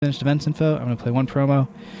finished events info. I'm going to play one promo,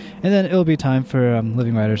 and then it'll be time for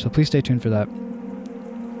Living Writers, so please stay tuned for that.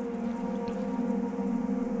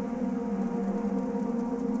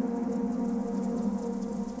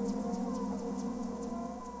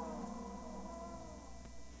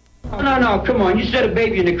 No, come on. You set a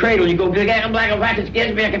baby in the cradle, you go,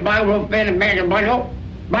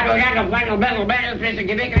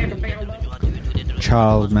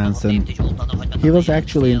 Charles Manson. He was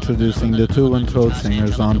actually introducing the Tool and Throat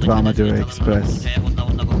Singers on Dromedary Express.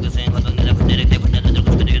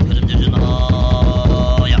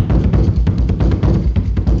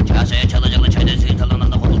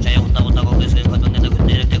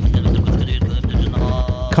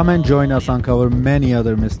 Come and join us uncover many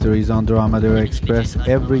other mysteries on Dromedary Express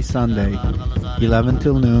every Sunday, 11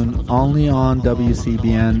 till noon, only on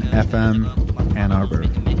WCBN FM Ann Arbor.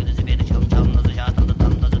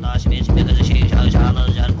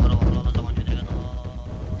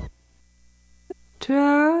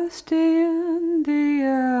 Trust in the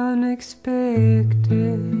unexpected.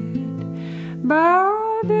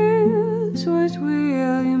 By this was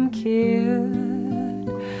William Kidd,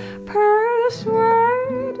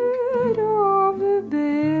 persuaded of the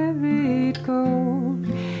buried gold.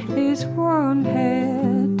 His one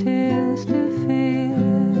had testified.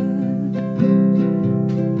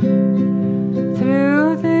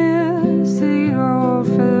 Through this, the old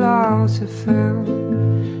philosopher,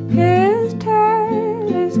 his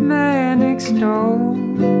talisman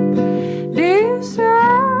extolled,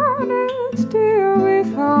 decided still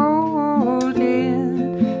withholding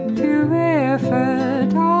to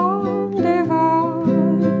effort all divine.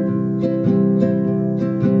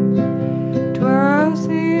 'Twas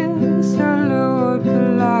this our Lord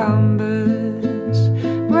Columbus,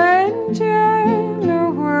 when Jack the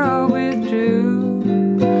world withdrew,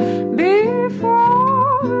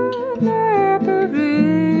 before an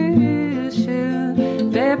apparition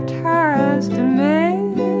baptized America.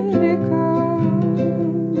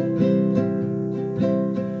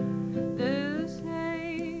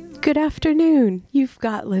 Good afternoon. You've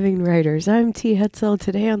got Living Writers. I'm T. Hetzel.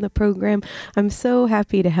 Today on the program, I'm so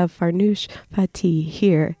happy to have Farnoosh Pati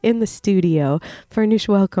here in the studio. Farnoosh,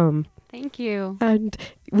 welcome. Thank you. And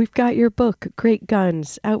we've got your book, Great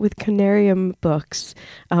Guns, out with Canarium Books.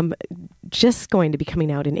 Just going to be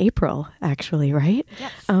coming out in April, actually, right?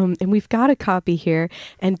 Yes. And we've got a copy here.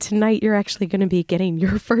 And tonight you're actually going to be getting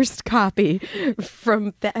your first copy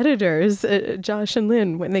from the editors, Josh and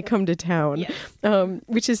Lynn, when they come to town, yes.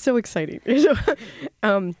 Which is so exciting.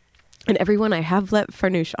 And everyone, I have let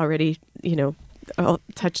Farnoosh already, I'll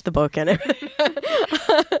touch the book and everything.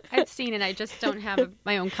 I've seen it. I just don't have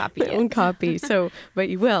my own copy yet. Own copy. So, but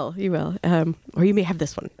you will. Or you may have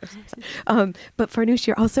this one. But Farnoosh,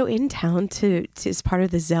 you're also in town as part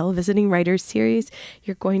of the Zell Visiting Writers series.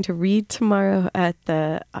 You're going to read tomorrow at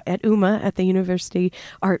UMA at the University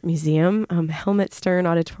Art Museum, Helmut Stern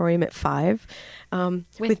Auditorium at 5.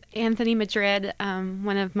 With Anthony Madrid,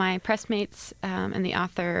 one of my pressmates, and the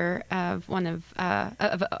author of one of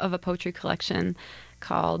a poetry collection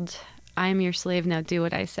called "I Am Your Slave, Now Do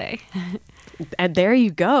What I Say." And there you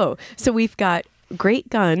go. So we've got Great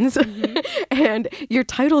Guns, and your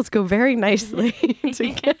titles go very nicely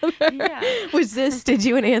together. Yeah. Did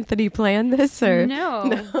you and Anthony plan this? Or? No.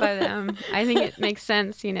 But I think it makes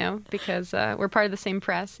sense, because we're part of the same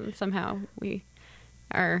press, and somehow we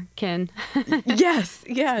are kin. Yes.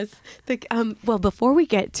 Well, before we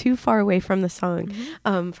get too far away from the song,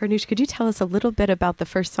 Farnoosh, could you tell us a little bit about the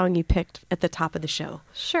first song you picked at the top of the show?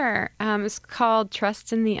 Sure. It's called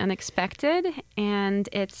Trust in the Unexpected, and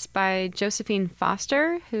it's by Josephine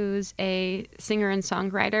Foster, who's a singer and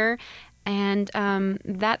songwriter. And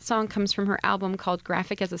that song comes from her album called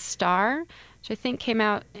Graphic as a Star, which I think came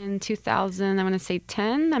out in 2000, I want to say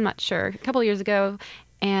 10, I'm not sure, a couple of years ago.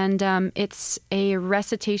 And it's a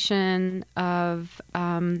recitation of,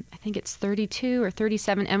 I think it's 32 or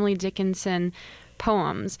 37 Emily Dickinson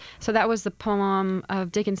poems. So that was the poem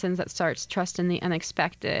of Dickinson's that starts Trust in the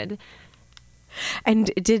Unexpected.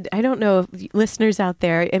 And I don't know, listeners out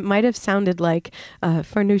there, it might have sounded like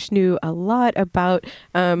Farnoosh knew a lot about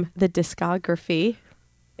the discography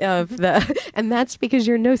of and that's because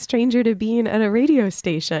you're no stranger to being at a radio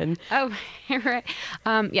station. Oh, right.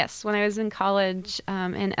 Yes, when I was in college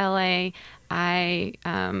in LA, I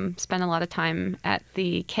spent a lot of time at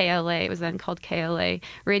the KLA, it was then called KLA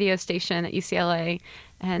radio station at UCLA,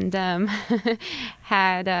 and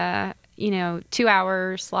had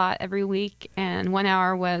 2-hour slot every week, and 1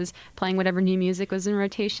 hour was playing whatever new music was in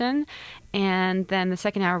rotation, and then the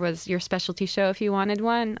second hour was your specialty show if you wanted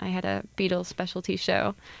one. I had a Beatles specialty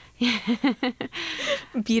show.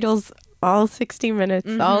 Beatles all 60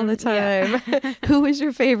 Minutes all the time. Yeah. Who was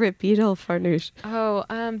your favorite Beatle, Farnoosh? Oh,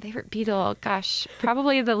 favorite Beatle. Gosh,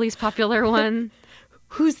 probably the least popular one.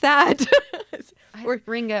 Who's that?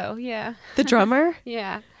 Ringo. Yeah. The drummer?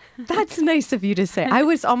 Yeah. That's nice of you to say. I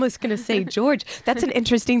was almost going to say George. That's an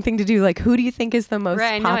interesting thing to do. Like, who do you think is the most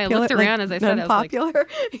Right, I know. popular? I looked around as I said it. Unpopular?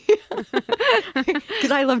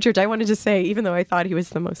 Because I love George. I wanted to say, even though I thought he was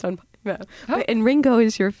the most unpopular. And Ringo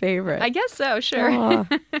is your favorite. I guess so. Sure.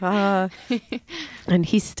 And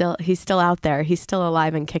he's still out there. He's still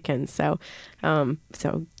alive and kicking. So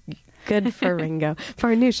good for Ringo.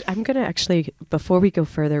 Farnoosh, I'm going to actually, before we go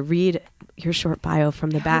further, read your short bio from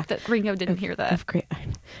the I back. hope that Ringo didn't hear that. Great.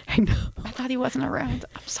 I know. I thought he wasn't around.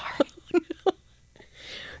 I'm sorry.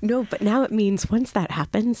 No, but now it means once that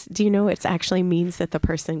happens, do you know it actually means that the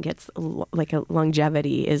person gets like a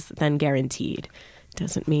longevity is then guaranteed.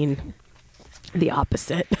 Doesn't mean the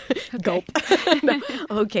opposite. Gulp. No.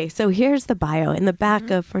 Okay, so here's the bio in the back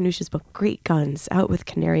of Farnoosh's book, Great Guns, out with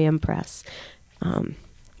Canarium Press.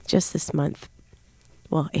 Just this month.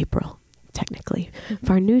 Well, April, technically.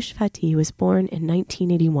 Farnoosh Fatih was born in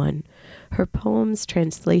 1981. Her poems,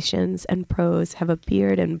 translations, and prose have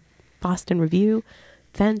appeared in Boston Review,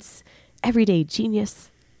 Fence, Everyday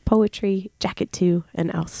Genius, Poetry, Jacket 2,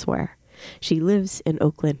 and elsewhere. She lives in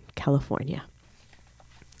Oakland, California.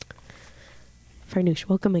 Farnoosh,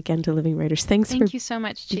 welcome again to Living Writers. Thank you so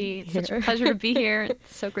much, Chi. It's such a pleasure to be here.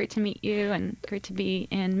 It's so great to meet you and great to be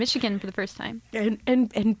in Michigan for the first time.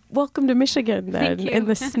 And welcome to Michigan then Thank you. in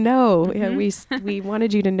the snow. Yeah, we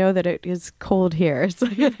wanted you to know that it is cold here. It's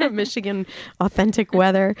like Michigan authentic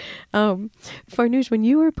weather. Farnoosh, when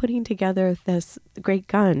you were putting together this Great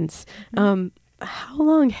Guns, how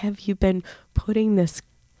long have you been putting this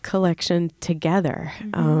collection together?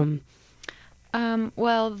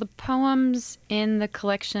 Well, the poems in the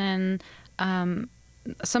collection,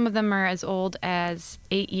 some of them are as old as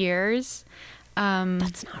 8 years.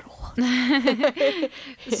 That's not old.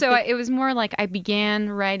 So it was more like I began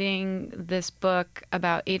writing this book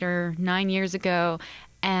about 8 or 9 years ago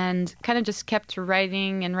and kind of just kept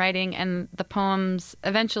writing. And the poems,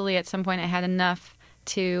 eventually at some point I had enough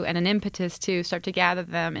and an impetus to start to gather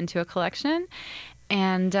them into a collection.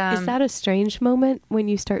 And is that a strange moment when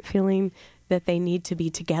you start feeling that they need to be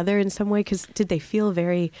together in some way? Because did they feel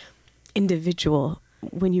very individual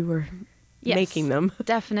when you were making them?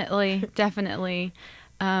 Definitely.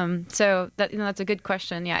 So that's a good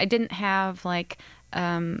question. Yeah, I didn't have like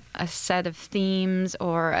a set of themes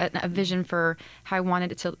or a vision for how I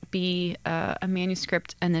wanted it to be a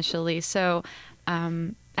manuscript initially. So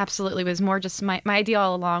absolutely, it was more just my idea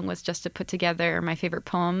all along was just to put together my favorite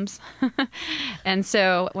poems. And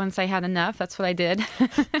so once I had enough, that's what I did.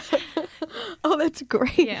 Oh, that's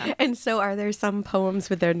great. Yeah. And so are there some poems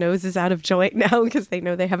with their noses out of joint now because they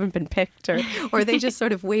know they haven't been picked, or are they just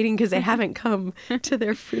sort of waiting because they haven't come to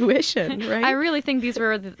their fruition, right? I really think these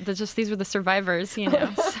were these were the survivors, So.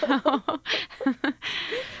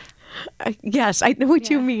 Yes, I know what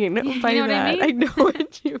you mean by you know that. What I mean? I know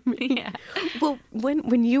what you mean. Yeah. Well,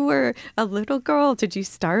 when you were a little girl, did you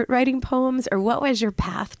start writing poems, or what was your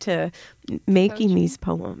path to making Poetry? these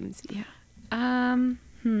poems? Yeah.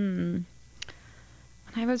 When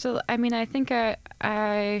I was, I think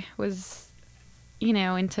I was,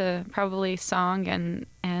 into probably song and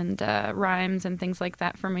rhymes and things like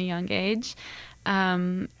that from a young age,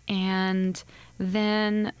 and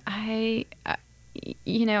then I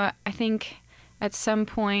think at some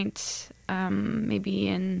point, maybe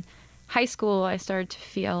in high school, I started to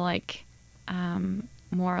feel like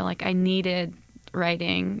more like I needed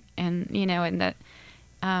writing, and that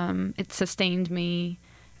it sustained me,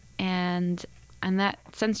 and that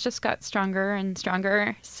sense just got stronger and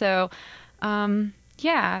stronger. So, I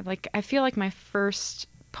feel like my first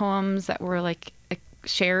poems that were like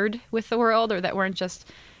shared with the world, or that weren't just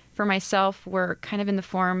for myself, were kind of in the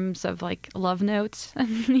forms of like love notes,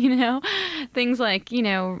 things like,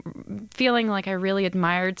 feeling like I really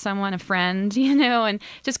admired someone, a friend, and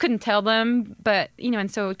just couldn't tell them, but,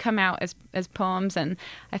 and so it would come out as poems. And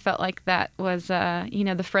I felt like that was,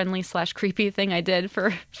 the friendly / creepy thing I did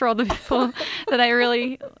for all the people that I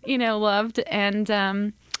really, loved. And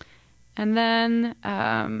then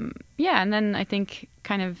I think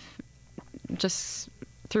kind of just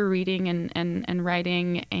through reading and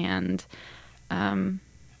writing, and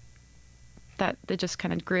that it just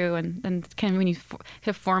kind of grew, and then kind of when you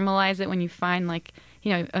formalize it, when you find like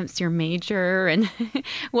it's your major and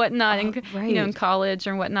whatnot, and in college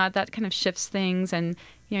or whatnot, that kind of shifts things, and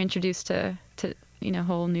introduced to a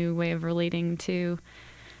whole new way of relating to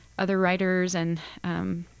other writers and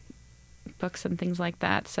books and things like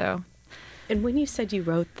that. So, and when you said you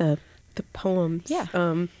wrote the poems. Yeah.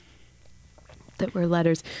 That were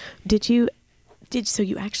letters. So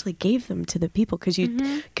you actually gave them to the people because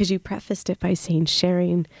you prefaced it by saying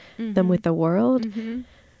sharing them with the world.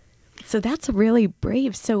 So that's really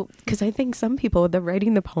brave. So because I think some people, they're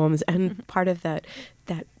writing the poems, and part of that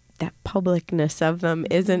publicness of them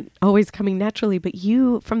isn't always coming naturally. But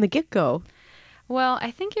you, from the get-go. Well,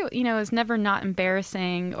 I think it was never not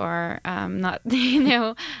embarrassing or not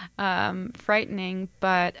frightening,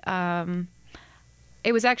 but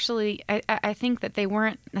it was actually, I think that they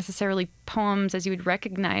weren't necessarily poems as you would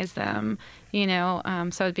recognize them,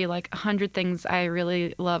 so it'd be like 100 things I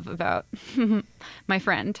really love about my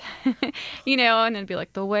friend, and it'd be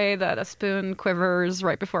like the way that a spoon quivers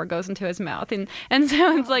right before it goes into his mouth. And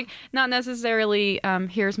so it's like not necessarily,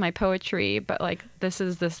 here's my poetry, but like, this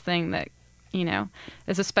is this thing that,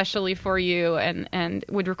 is especially for you and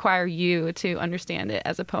would require you to understand it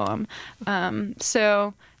as a poem.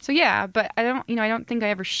 So yeah, but I don't think I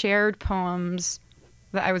ever shared poems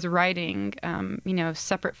that I was writing,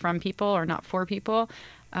 separate from people or not for people,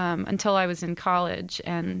 until I was in college,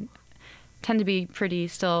 and tend to be pretty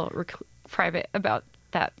still private about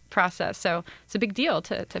that process. So it's a big deal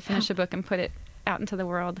to finish a book and put it out into the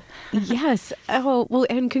world. Yes. Oh, well,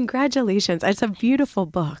 and congratulations. It's a beautiful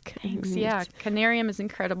book. Thanks. Yeah. Canarium is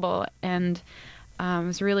incredible. And I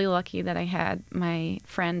was really lucky that I had my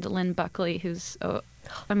friend Lynn Buckley, who's an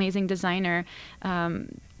amazing designer,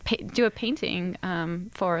 do a painting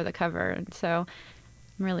for the cover. And so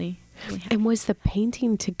I'm really happy. And was the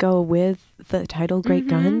painting to go with the title Great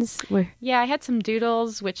Guns? Yeah, I had some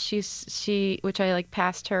doodles, which which I like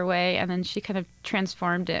passed her way, and then she kind of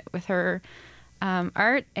transformed it with her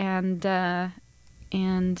art, and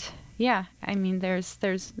yeah, I mean, there's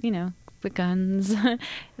the guns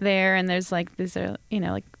there, and there's like these are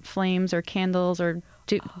like flames or candles or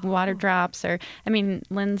water drops, or I mean,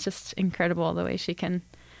 Lynn's just incredible the way she can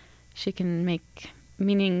make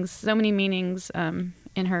meanings, so many meanings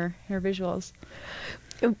in her visuals.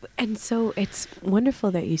 And so it's wonderful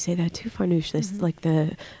that you say that too, Farnoosh. This like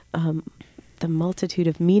the multitude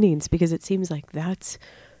of meanings, because it seems like that's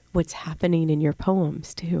what's happening in your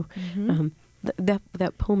poems too.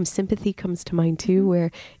 That poem Sympathy comes to mind too,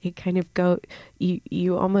 where it kind of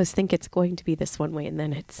you almost think it's going to be this one way, and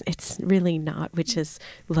then it's really not, which is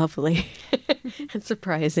lovely and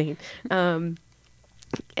surprising. And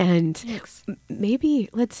Thanks. Maybe,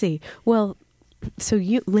 let's see. Well, so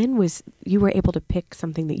Lynn, you were able to pick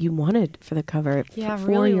something that you wanted for the cover for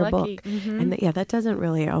really your lucky. book. And that doesn't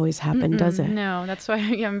really always happen, does it? No, that's why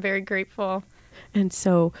I'm very grateful. And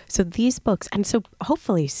so these books, and so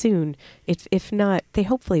hopefully soon, if not, they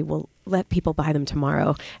hopefully will let people buy them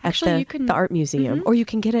tomorrow at the Art Museum, or you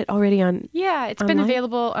can get it already on. Yeah, it's online? Been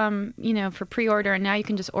available, for pre-order, and now you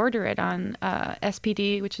can just order it on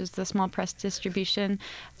SPD, which is the small press distribution,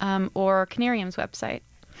 or Canarium's website.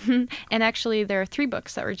 And actually, there are 3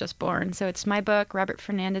 books that were just born. So it's my book, Robert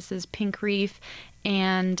Fernandez's Pink Reef,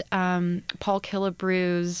 and Paul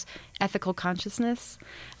Killebrew's Ethical Consciousness.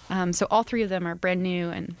 So all 3 of them are brand new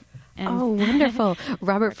and oh, wonderful.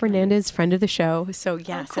 Robert Fernandez, friend of the show. So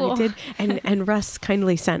yes, cool. and I did. And Russ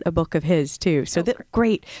kindly sent a book of his too. So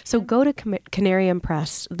great. So go to Canarium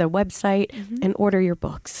Press, the website, and order your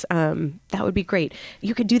books. That would be great.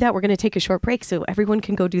 You could do that. We're going to take a short break, so everyone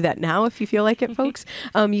can go do that now if you feel like it, folks.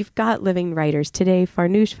 You've got Living Writers today.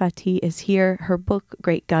 Farnoosh Fatih is here. Her book,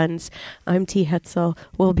 Great Guns. I'm T. Hetzel.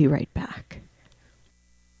 We'll be right back.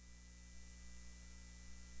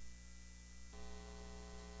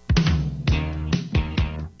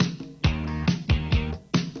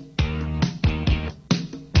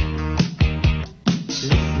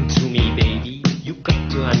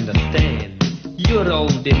 Understand, you're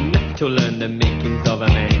old enough to learn the makings of a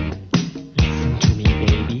man. Listen to me,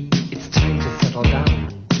 baby, it's time to settle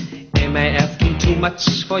down. Am I asking too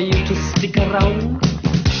much for you to stick around?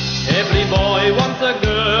 Every boy wants a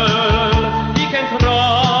girl he can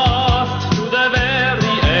trust to the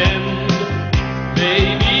very end.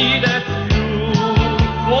 Baby, that's you,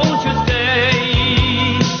 won't you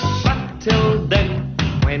stay? But till then,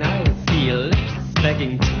 when I feel lips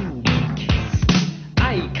begging to be kissed,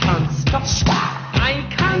 I can't stop myself.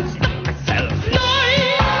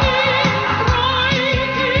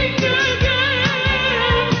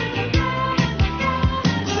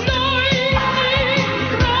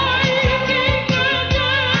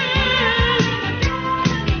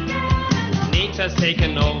 Nature's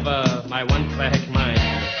taken over my one-track mind.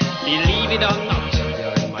 Believe it or not,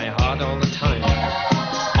 you're in my heart all the time.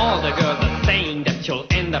 All the girls are saying that you'll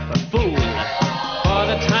end up a fool. For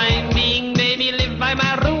the time being, baby, live by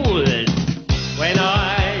my rules. When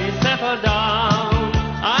I settle down,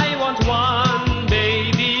 I want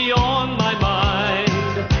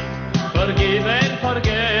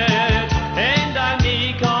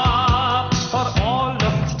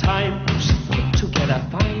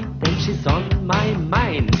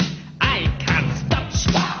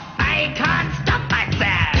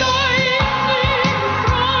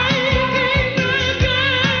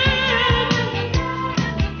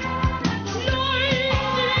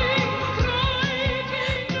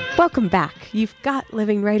Welcome back. You've got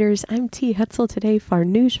Living Writers. I'm T. Hetzel. Today,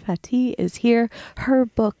 Farnoosh Fatih is here. Her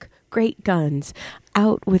book, Great Guns,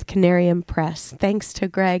 out with Canarium Press. Thanks to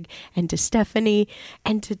Greg and to Stephanie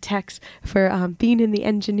and to Tex for being in the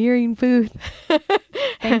engineering booth.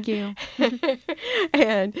 Thank you.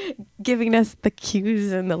 And giving us the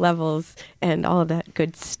cues and the levels and all of that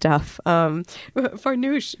good stuff.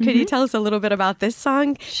 Farnoosh, could you tell us a little bit about this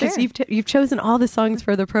song? Sure. Because you've chosen all the songs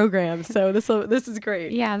for the program, so this is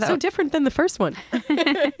great. Yeah, so different than the first one.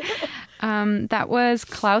 That was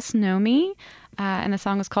Klaus Nomi. And the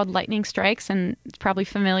song was called Lightning Strikes, and it's probably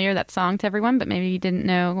familiar, that song, to everyone, but maybe you didn't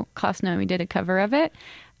know Klaus Nomi did a cover of it.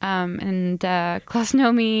 Klaus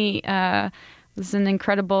Nomi was an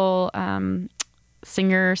incredible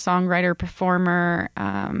singer, songwriter, performer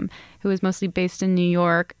who was mostly based in New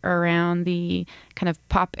York around the kind of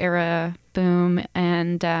pop era boom,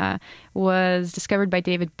 and was discovered by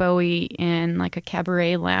David Bowie in like a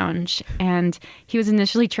cabaret lounge. And he was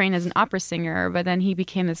initially trained as an opera singer, but then he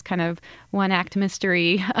became this kind of one-act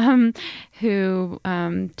mystery who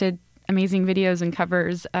did amazing videos and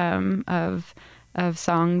covers of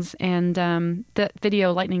songs, and the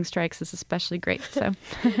video Lightning Strikes is especially great, so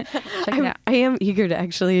check it out. I am eager to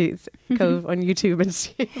actually go on YouTube and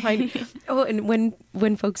see. And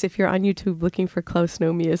when folks, if you're on YouTube looking for Klaus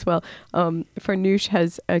Nomi as well, Farnoosh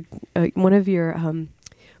has one of your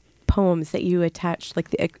poems that you attached, like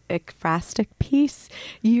the ekphrastic piece.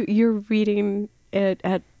 You're reading it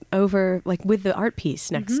over like with the art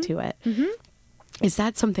piece next to it. Mm-hmm. Is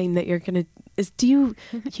that something that you're going to... Do you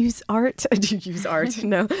use art? Do you use art?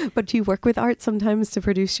 No. But do you work with art sometimes to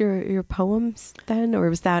produce your poems then? Or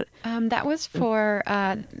was that... that was for...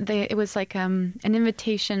 it was like an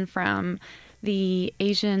invitation from the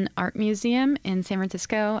Asian Art Museum in San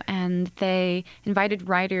Francisco, and they invited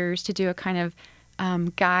writers to do a kind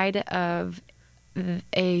of guide of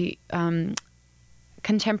a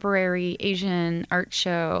contemporary Asian art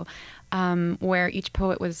show where each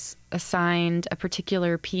poet was assigned a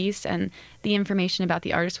particular piece, and the information about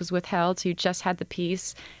the artist was withheld, so you just had the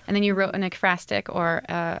piece, and then you wrote an ekphrastic or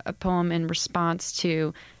a poem in response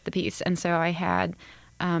to the piece. And so I had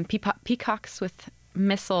peacocks with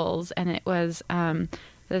missiles, and it was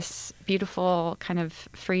this beautiful kind of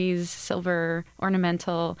frieze silver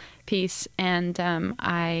ornamental piece, and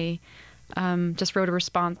I just wrote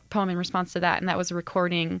a poem in response to that, and that was a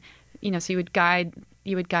recording. So you would guide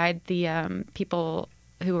the people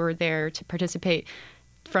who were there to participate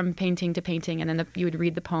from painting to painting, and then you would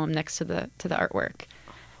read the poem next to the artwork.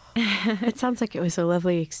 It sounds like it was a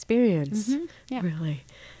lovely experience. Mm-hmm. Yeah. Really.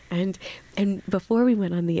 And before we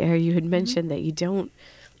went on the air, you had mentioned that you don't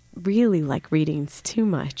really like readings too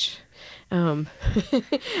much. And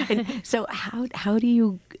so how do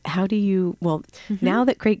you well, now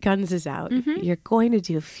that Great Guns is out, you're going to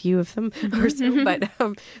do a few of them or so, but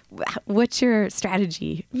what's your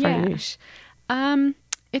strategy, Farnoosh?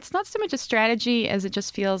 It's not so much a strategy as it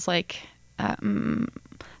just feels like,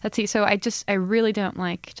 let's see. So I really don't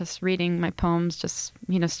like just reading my poems just,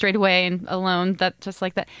 straight away and alone, just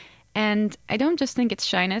like that. And I don't just think it's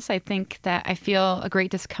shyness. I think that I feel a great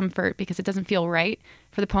discomfort because it doesn't feel right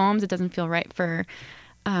for the poems. It doesn't feel right for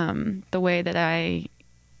the way that I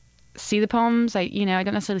see the poems. I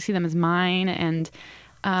don't necessarily see them as mine. And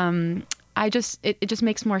it just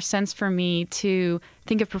makes more sense for me to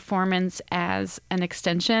think of performance as an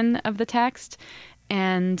extension of the text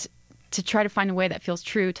and to try to find a way that feels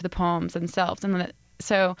true to the poems themselves. And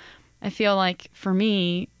so I feel like for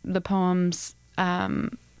me, the poems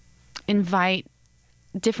invite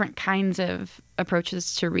different kinds of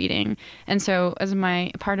approaches to reading. And so as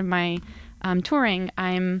part of my touring,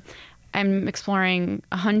 I'm exploring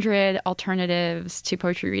 100 alternatives to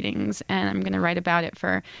poetry readings, and I'm going to write about it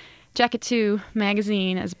for Jacket 2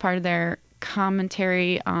 magazine as part of their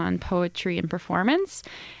commentary on poetry and performance.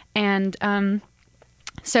 And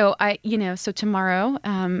so tomorrow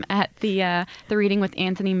at the reading with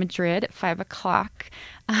Anthony Madrid at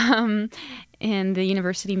 5:00 in the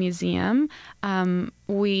University Museum,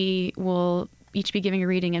 we will each be giving a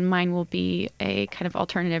reading, and mine will be a kind of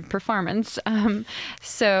alternative performance. Will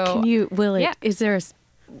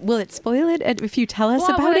it spoil it if you tell us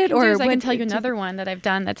about it? I can tell you another one that I've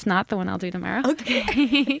done that's not the one I'll do tomorrow.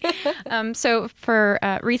 Okay. So for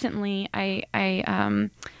recently, I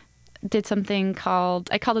did something called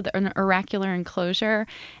an oracular enclosure,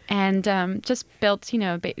 and just built,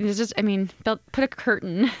 put a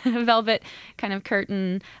curtain, a velvet kind of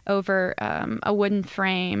curtain over a wooden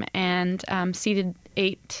frame, and seated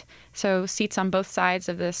 8 seats on both sides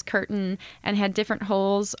of this curtain, and had different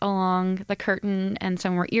holes along the curtain, and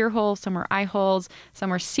some were ear holes, some were eye holes, some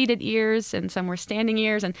were seated ears, and some were standing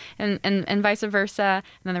ears, and vice versa.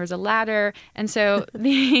 And then there was a ladder, and so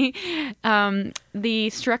the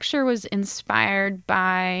structure was inspired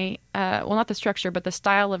by well, not the structure, but the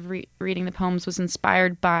style of reading the poems was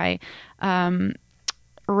inspired by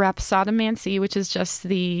rhapsodomancy, which is just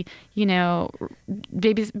the,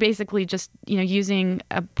 basically just, using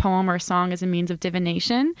a poem or a song as a means of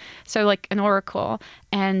divination. So like an oracle.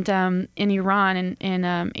 And in Iran,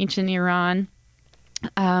 in ancient Iran,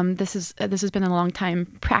 this has been a long time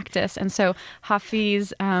practice. And so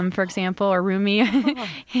Hafiz, for example, or Rumi,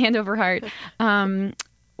 hand over heart,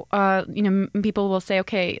 people will say,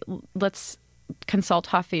 okay, let's consult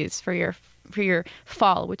Hafiz for your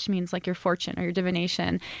fall, which means like your fortune or your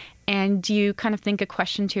divination. And you kind of think a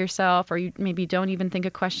question to yourself, or you maybe don't even think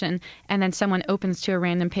a question, and then someone opens to a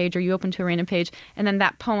random page, or you open to a random page, and then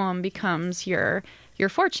that poem becomes your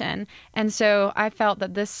fortune. And so I felt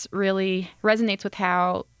that this really resonates with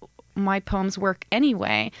how my poems work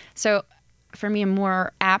anyway. So for me, a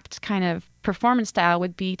more apt kind of performance style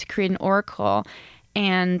would be to create an oracle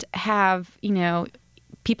and have,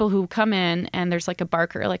 people who come in, and there's like a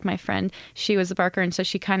barker, like my friend, she was a barker, and so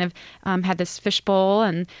she kind of had this fishbowl,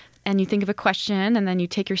 and you think of a question, and then you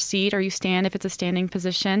take your seat, or you stand if it's a standing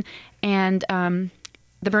position, and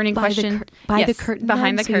the burning question the curtain,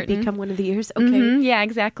 behind the so curtain, you become one of the ears. Okay, yeah,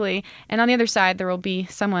 exactly. And on the other side, there will be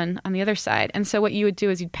someone on the other side, and so what you would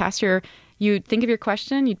do is you'd think of your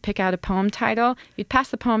question, you'd pick out a poem title, you'd pass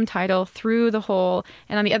the poem title through the hole,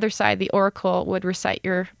 and on the other side, the oracle would recite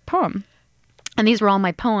your poem. And these were all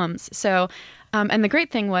my poems. So, and the great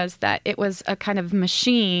thing was that it was a kind of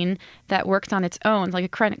machine that worked on its own, like a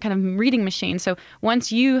kind of reading machine. So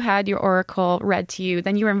once you had your oracle read to you,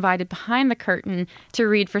 then you were invited behind the curtain to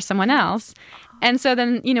read for someone else. And so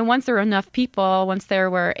then, once there were enough people, once there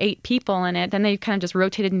were 8 people in it, then they kind of just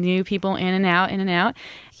rotated new people in and out, in and out.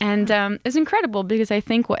 And it's incredible, because I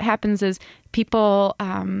think what happens is people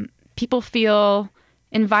feel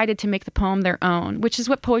invited to make the poem their own, which is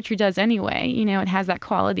what poetry does anyway. It has that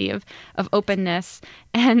quality of openness,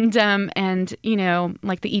 and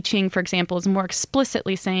like the I Ching, for example, is more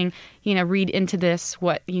explicitly saying, read into this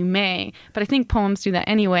what you may. But I think poems do that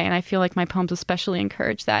anyway, and I feel like my poems especially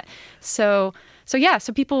encourage that. So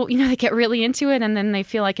people, they get really into it, and then they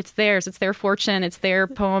feel like it's theirs, it's their fortune, it's their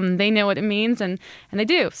poem, they know what it means, and they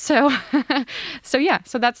do. So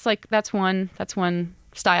that's one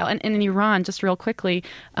style. And in Iran, just real quickly,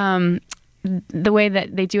 the way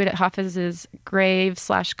that they do it at Hafiz's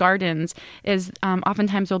grave/gardens is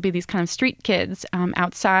oftentimes there'll be these kind of street kids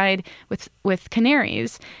outside with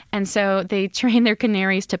canaries. And so they train their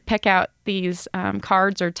canaries to pick out these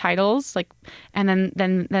cards or titles, and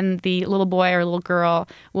then the little boy or little girl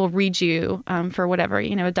will read you for whatever,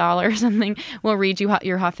 $1 or something, will read you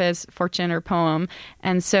your Hafiz fortune or poem.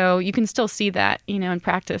 And so you can still see that, in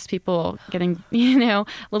practice, people getting,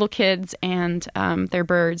 little kids and their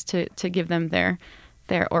birds to give them their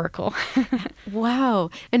oracle. Wow.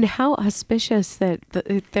 And how auspicious that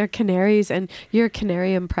they're canaries, and you're a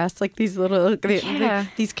canary impressed, like these little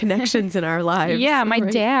these connections in our lives. Yeah, my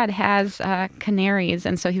dad has canaries,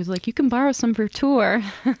 and so he was like, you can borrow some for tour.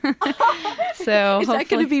 So is that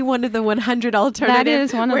going to be one of the 100 alternatives? That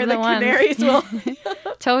is one of the ones. Canaries will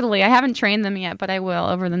Totally. I haven't trained them yet, but I will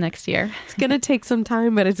over the next year. It's going to take some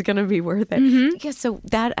time, but it's going to be worth it. Mm-hmm. Yeah, so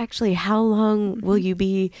that actually, how long will you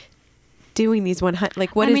be doing these 100?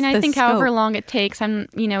 Like, what is the I think scope? however long it takes.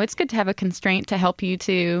 It's good to have a constraint to help you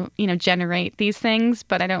to, generate these things.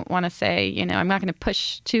 But I don't want to say, I'm not going to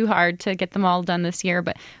push too hard to get them all done this year.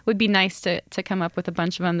 But it would be nice to come up with a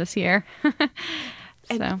bunch of them this year.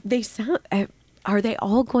 And they sound. Are they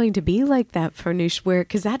all going to be like that, Farnoosh?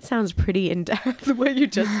 Because that sounds pretty in depth, the way you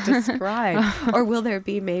just described. Or will there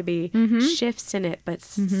be maybe shifts in it, but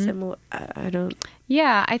similar? I don't.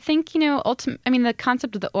 Yeah, I think, the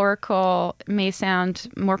concept of the oracle may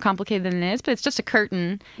sound more complicated than it is, but it's just a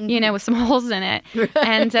curtain, with some holes in it.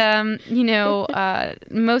 And,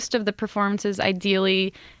 most of the performances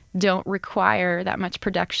ideally don't require that much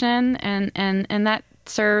production. And that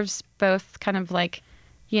serves both kind of like,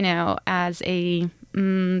 as a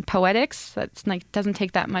poetics. That's doesn't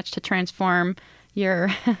take that much to transform your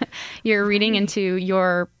reading into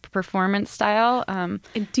your performance style. And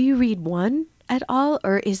do you read one at all,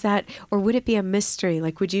 or would it be a mystery?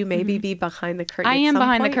 Like, would you maybe be behind the curtain? I am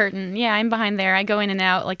behind the curtain. Yeah, I'm behind there. I go in and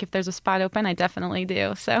out. Like, if there's a spot open, I definitely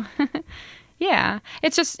do. So, yeah,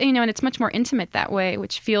 it's just and it's much more intimate that way,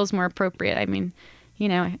 which feels more appropriate.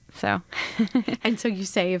 So. And so you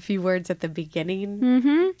say a few words at the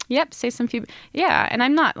beginning? Yep, say some few. Yeah, and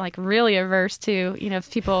I'm not like really averse to,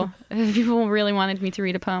 if people really wanted me to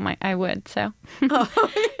read a poem, I would. So.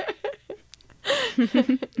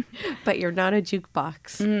 But you're not a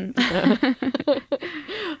jukebox.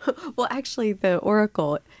 Well, actually, the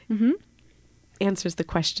Oracle answers the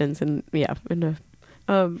questions, and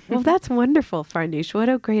well, that's wonderful, Farnoosh. What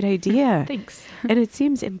a great idea! Thanks. And it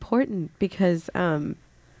seems important because,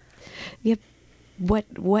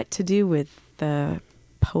 what to do with the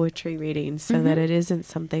poetry readings so that it isn't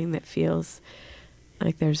something that feels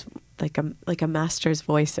like there's like a master's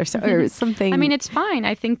voice or something. I mean, it's fine.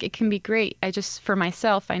 I think it can be great. For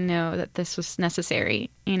myself, I know that this was necessary.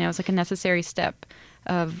 It's like a necessary step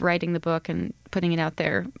of writing the book and putting it out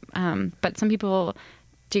there. But some people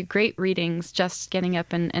do great readings just getting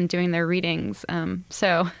up and doing their readings.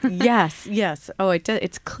 So yes. Oh,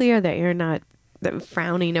 it's clear that you're not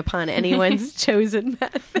frowning upon anyone's chosen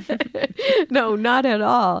method. No, not at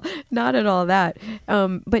all. Not at all that.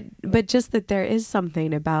 But just that there is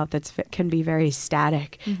something about that can be very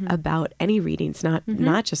static about any readings, not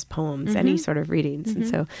just poems, any sort of readings. And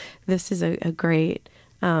so this is a great,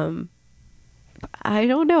 I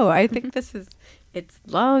don't know. I think it's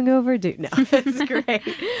long overdue. No, it's great.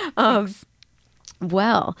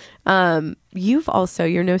 Well,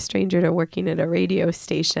 you're no stranger to working at a radio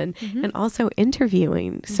station and also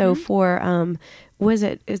interviewing. So for, is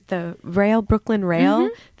the Brooklyn Rail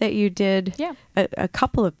that you did a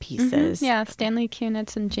couple of pieces? Yeah, Stanley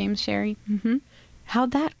Kunitz and James Sherry.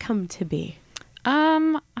 How'd that come to be?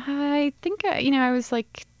 I think, I was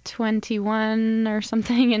like 21 or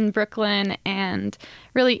something in Brooklyn and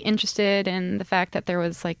really interested in the fact that there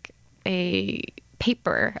was like a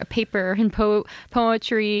paper in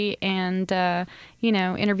poetry and,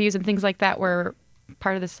 interviews and things like that were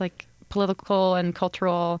part of this like political and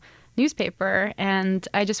cultural newspaper. And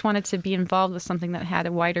I just wanted to be involved with something that had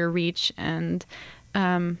a wider reach. And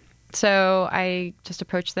so I just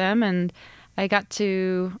approached them and I got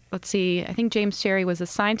to, I think James Sherry was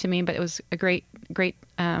assigned to me, but it was a great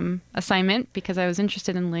assignment because I was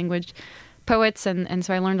interested in language poets. And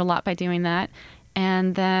so I learned a lot by doing that.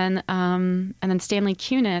 And then Stanley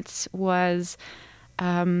Kunitz was,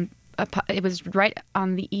 it was right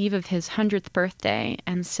on the eve of his 100th birthday.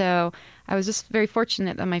 And so I was just very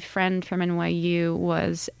fortunate that my friend from NYU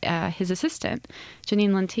was his assistant,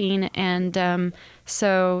 Janine Lentine. And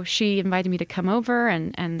so she invited me to come over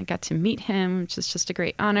and got to meet him, which was just a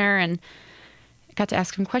great honor. And I got to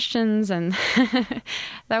ask him questions and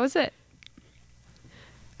that was it.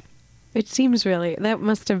 It seems that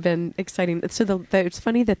must have been exciting. So it's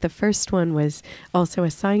funny that the first one was also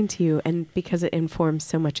assigned to you, and because it informs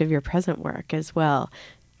so much of your present work as well.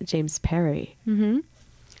 James Perry.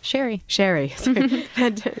 Sherry. Sorry.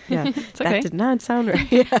 That did not sound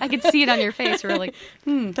right. Yeah. I could see it on your face. You were like,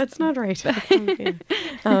 that's not right.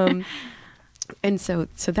 And so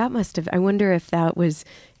that must have, I wonder if that was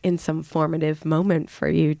in some formative moment for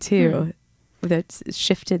you too, that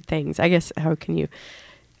shifted things. I guess, how can you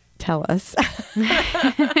tell us?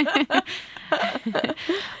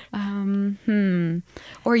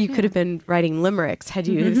 Or you could have been writing limericks had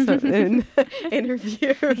you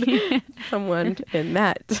interviewed someone in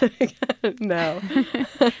that. No.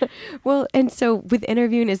 Well, and so with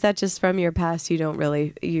interviewing, is that just from your past? You don't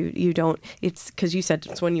really, you don't, it's because you said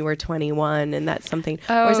it's when you were 21 and that's something,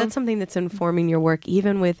 or is that something that's informing your work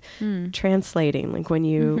even with translating, like when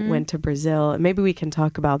you went to Brazil? Maybe we can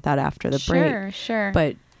talk about that after the break. Sure.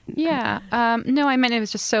 But yeah. No, I meant it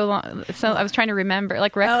was just so long. So I was trying to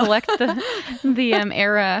recollect the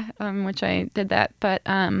era which I did that. But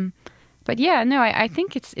yeah, no, I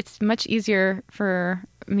think it's much easier for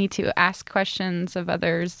me to ask questions of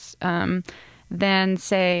others than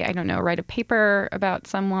say, I don't know, write a paper about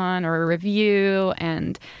someone or a review.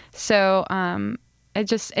 And so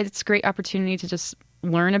it's a great opportunity to just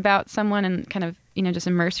learn about someone and kind of, just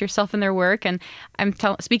immerse yourself in their work. And I'm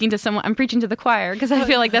speaking to someone, I'm preaching to the choir because I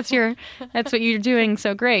feel like that's what you're doing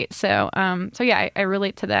so great. So yeah, I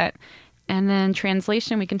relate to that. And then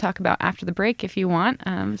translation, we can talk about after the break if you want.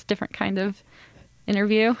 It's a different kind of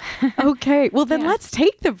interview. Okay. Well, then let's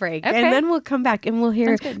take the break and then we'll come back and we'll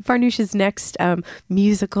hear Farnoosh's next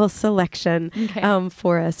musical selection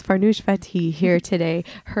for us. Farnoosh Fatih here today.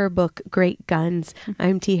 Her book, Great Guns.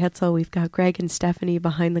 I'm T. Hetzel. We've got Greg and Stephanie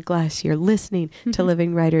behind the glass. You're listening to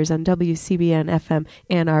Living Writers on WCBN FM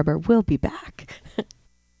Ann Arbor. We'll be back.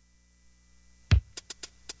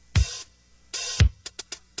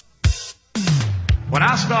 When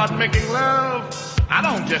I start making love, I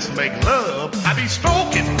don't just make love, I be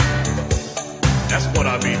stroking. That's what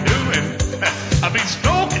I be doing. I be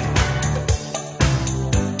stroking.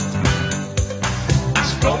 I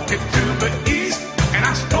stroke it to the east, and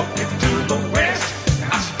I stroke it to the west.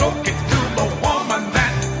 I stroke it to the woman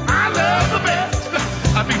that I love the best.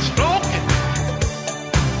 I be stroking.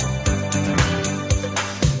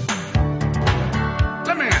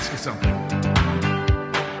 Let me ask you something.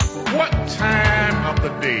 What time of the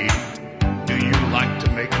day do you like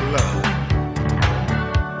to make love?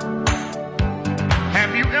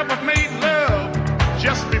 Have you ever made love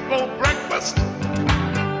just before breakfast?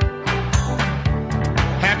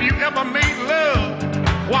 Have you ever made love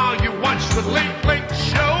while you watch the Late Late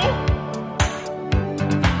Show?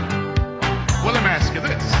 Well, let me ask you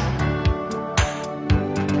this.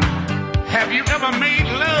 Have you ever made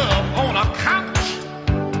love on a couch?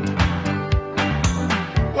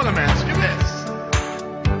 Well, let me ask you this.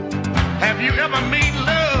 Have you ever made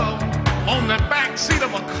love on the back seat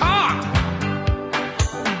of a car?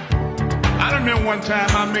 I remember one time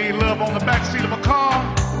I made love on the back seat of a car,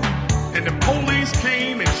 and the police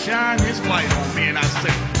came and shined his light on me, and I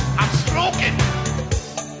said, I'm stroking.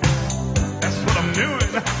 That's what I'm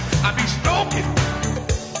doing. I be stroking.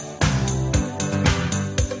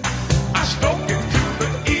 I stroke it to the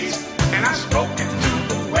east, and I stroke it to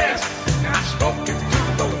the west, and I stroke it to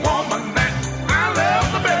the woman that I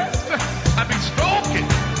love the best. I be stroking.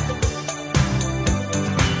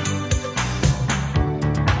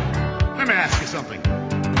 Let me ask you something.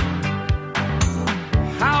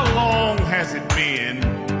 How long has it been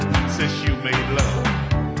since you made love?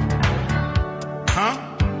 Huh?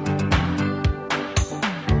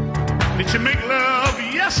 Did you make love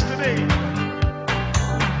yesterday?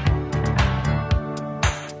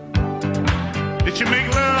 Did you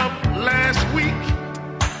make love last week?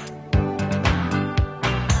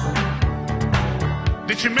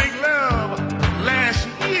 Did you make love last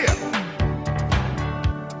year?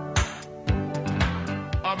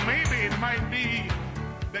 Or maybe it might be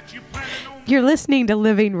that you planning on... You're listening to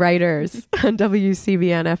Living Writers on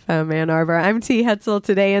WCBN FM Ann Arbor. I'm T. Hetzel.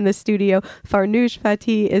 Today in the studio, Farnoosh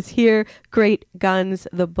Fatih is here. Great Guns,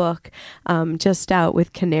 the book, just out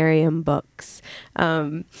with Canarium Books.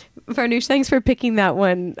 Farnoosh, thanks for picking that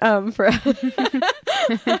one for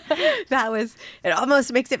that was, it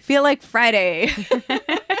almost makes it feel like Friday.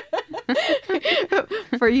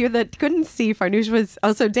 For you that couldn't see, Farnoosh was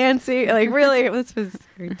also dancing. Like, really, this was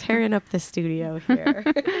tearing up the studio here.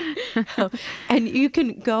 And you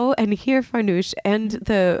can go and hear Farnoosh and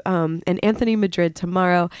Anthony Madrid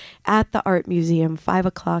tomorrow at the Art Museum,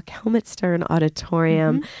 5:00, Helmut Stern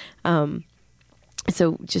Auditorium.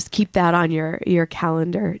 So just keep that on your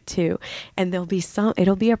calendar too. And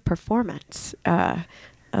it'll be a performance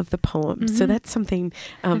of the poem. So that's something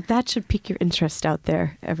that should pique your interest out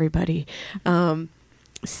there, everybody.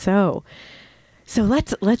 So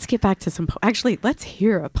let's get back to some actually, let's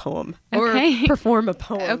hear a poem or perform a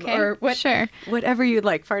poem or whatever you'd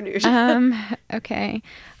like, Farnoosh. Okay.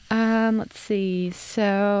 Let's see.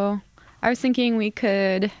 So I was thinking we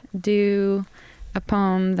could do a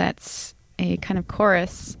poem that's a kind of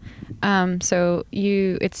chorus.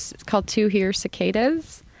 It's called To Hear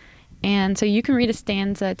Cicadas. And so you can read a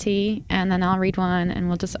stanza, T, and then I'll read one, and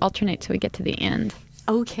we'll just alternate till we get to the end.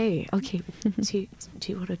 Okay. Do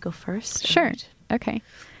you want to go first? Sure. Okay.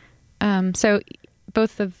 So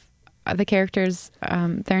both of the characters,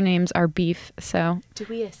 their names are Beef. So do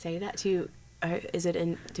we say that to?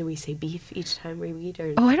 Do we say beef each time we read?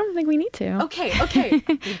 Or? Oh, I don't think we need to. Okay.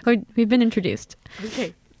 We've been introduced.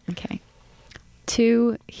 Okay.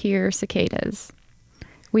 To Hear Cicadas.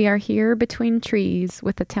 We are here between trees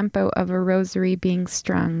with the tempo of a rosary being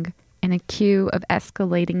strung in a queue of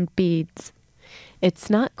escalating beads. It's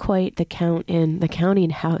not quite the count in the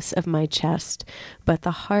counting house of my chest, but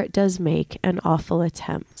the heart does make an awful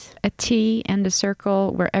attempt. A T and a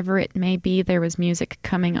circle, wherever it may be, there was music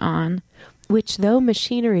coming on. Which, though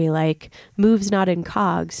machinery-like, moves not in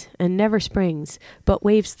cogs and never springs, but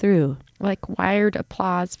waves through. Like wired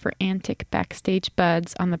applause for antic backstage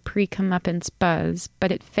buds on the pre-comeuppance buzz,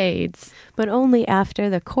 but it fades. But only after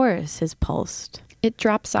the chorus is pulsed. It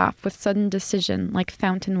drops off with sudden decision, like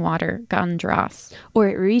fountain water gone dross. Or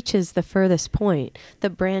it reaches the furthest point. The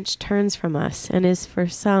branch turns from us and is for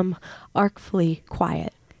some artfully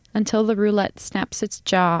quiet. Until the roulette snaps its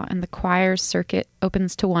jaw and the choir's circuit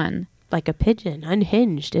opens to one. Like a pigeon,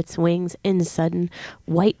 unhinged its wings in sudden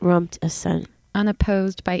white-rumped ascent.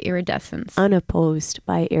 Unopposed by iridescence. Unopposed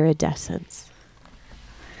by iridescence.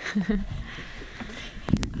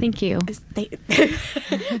 Thank you.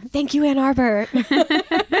 Thank you, Ann Arbor.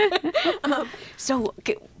 So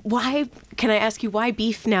why, can I ask you why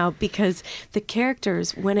beef now? Because the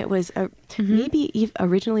characters, when it was maybe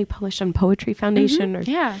originally published on Poetry Foundation, or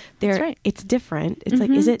Yeah, that's right. it's different. It's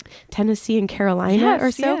like, is it Tennessee and Carolina Yes,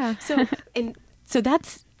 or so? yeah. So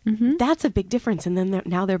that's a big difference. And then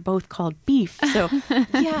now they're both called beef. So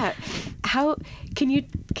yeah, how can you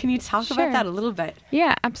talk Sure. about that a little bit?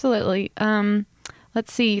 Yeah, absolutely.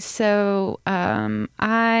 Let's see. So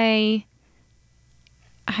I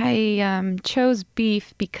chose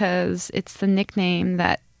Beef because it's the nickname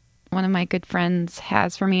that one of my good friends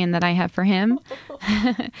has for me and that I have for him.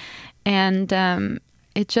 And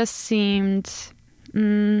it just seemed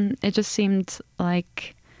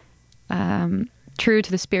like true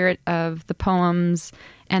to the spirit of the poems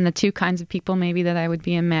and the two kinds of people maybe that I would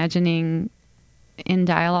be imagining in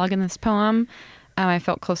dialogue in this poem. I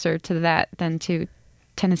felt closer to that than to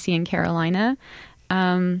Tennessee and Carolina.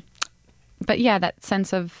 But yeah, that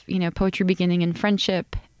sense of, poetry beginning in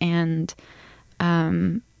friendship and,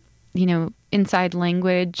 inside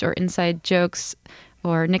language or inside jokes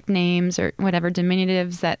or nicknames or whatever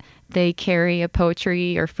diminutives that they carry a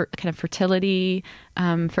poetry or kind of fertility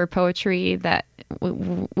for poetry that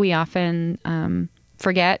we often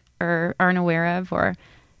forget or aren't aware of, or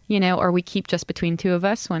we keep just between two of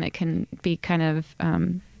us when it can be kind of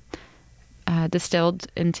distilled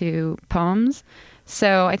into poems.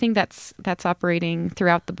 So I think that's operating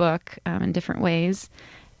throughout the book in different ways.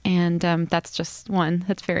 And that's just one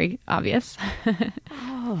that's very obvious.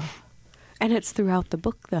 Oh. And it's throughout the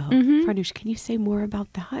book, though. Farnoosh, can you say more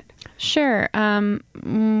about that? Sure. Well,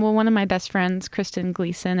 one of my best friends, Kristen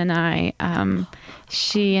Gleason, and I,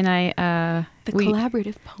 she and I...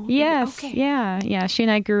 collaborative poem? Yes. Okay. Yeah. She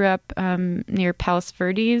and I grew up near Palos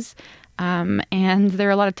Verdes, and there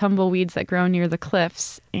are a lot of tumbleweeds that grow near the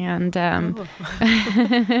cliffs. And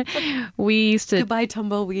we used to... Goodbye,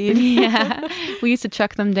 tumbleweed. Yeah. We used to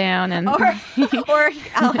chuck them down. And or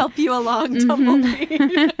I'll help you along,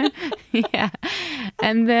 tumbleweed. Yeah.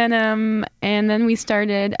 And then we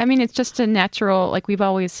started... I mean, it's just a natural... Like, we've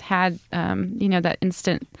always had, that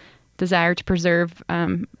instant desire to preserve...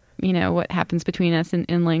 what happens between us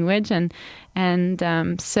in language. So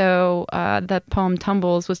the poem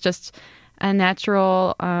Tumbles was just a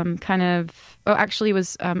natural kind of... Oh, actually, it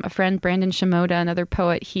was a friend, Brandon Shimoda, another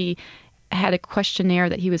poet. He had a questionnaire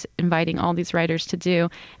that he was inviting all these writers to do.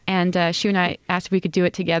 And she and I asked if we could do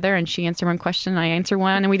it together, and she answered one question, and I answered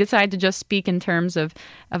one. And we decided to just speak in terms of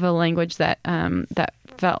a language that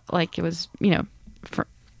felt like it was,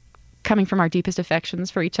 coming from our deepest affections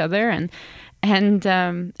for each other. And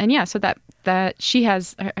yeah, so that she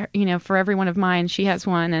has, for every one of mine, she has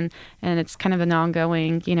one, and it's kind of an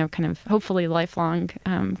ongoing, kind of hopefully lifelong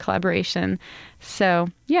collaboration. So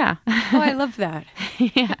yeah. Oh, I love that.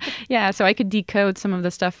 Yeah. So I could decode some of the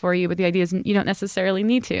stuff for you, but the idea is you don't necessarily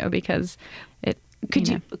need to, because it.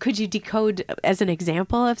 Could you decode as an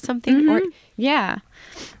example of something? Or yeah.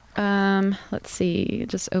 Let's see.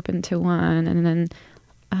 Just open to one, and then.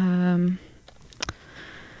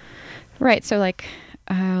 Right. So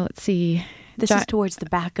let's see. This is towards the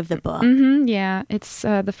back of the book. Yeah. It's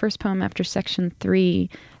the first poem after section 3.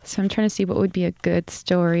 So I'm trying to see what would be a good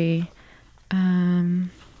story.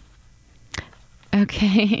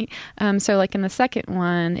 Okay. So in the second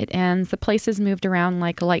one, it ends, the places moved around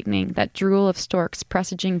like lightning, that drool of storks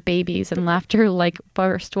presaging babies and laughter like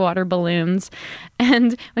burst water balloons.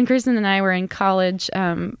 And when Kristen and I were in college,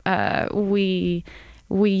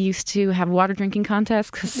 we used to have water drinking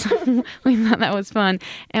contests because we thought that was fun,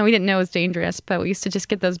 and we didn't know it was dangerous, but we used to just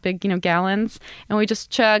get those big, gallons, and we just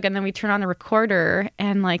chug, and then we turn on the recorder,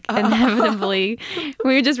 and inevitably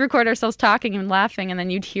we would just record ourselves talking and laughing, and then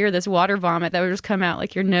you'd hear this water vomit that would just come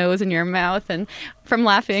out your nose and your mouth, and from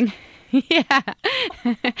laughing. Yeah.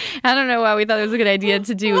 I don't know why we thought it was a good idea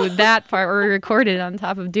to do that part or record it on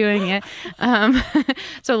top of doing it.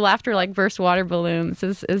 So laughter like burst water balloons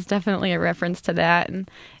is definitely a reference to that.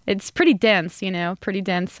 And it's pretty dense, pretty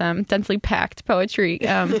dense, densely packed poetry.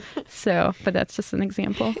 But that's just an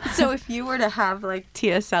example. So if you were to have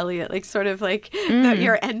T.S. Eliot,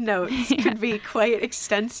 your endnotes could be quite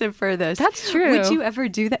extensive for this. That's true. Would you ever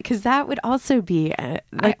do that? Because that would also be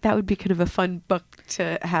that would be kind of a fun book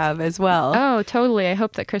to have as well. Oh, totally. I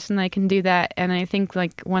hope that Chris and I can do that. And I think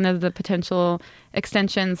one of the potential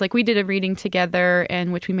extensions, we did a reading together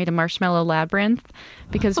in which we made a marshmallow labyrinth,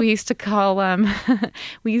 because we used to call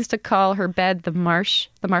her bed the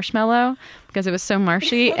marshmallow, because it was so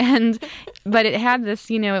marshy, but it had this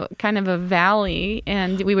kind of a valley,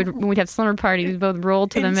 and we'd have slumber parties, both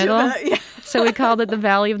rolled to the middle. So we called it the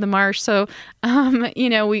Valley of the Marsh. So,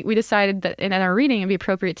 we decided that in our reading it'd be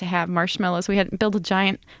appropriate to have marshmallows. We had built a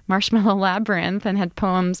giant marshmallow labyrinth and had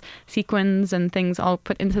poems, sequins, and things all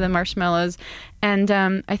put into the marshmallows. And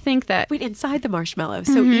I think that Wait, inside the marshmallow.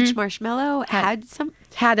 So each marshmallow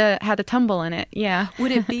had a tumble in it. Yeah.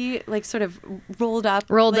 Would it be like sort of rolled up?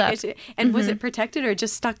 Rolled up. And was it protected or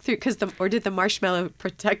just stuck through? Or did the marshmallow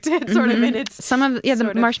protect it sort of in its?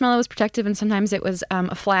 The marshmallow was protective, and sometimes it was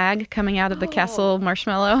a flag coming out of the castle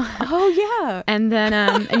marshmallow. Oh yeah. And then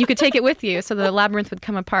and you could take it with you, so the labyrinth would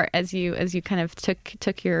come apart as you kind of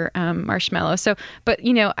took your marshmallow. So, but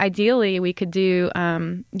ideally we could do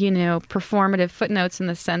performative footnotes in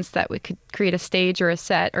the sense that we could create a stage or a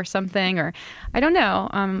set or something, or I don't know.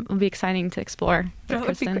 It'll be exciting to explore.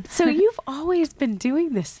 So you've always been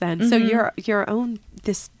doing this then. So your own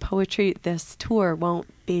this poetry, this tour won't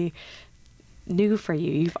be new for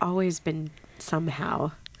you. You've always been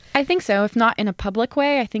somehow. I think so. If not in a public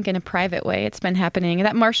way, I think in a private way it's been happening.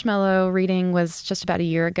 That marshmallow reading was just about a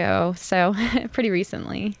year ago, so pretty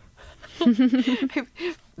recently.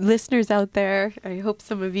 Listeners out there, I hope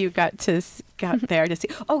some of you got there to see.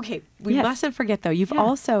 Okay, we mustn't forget though. You've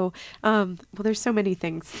also, there's so many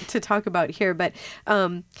things to talk about here, but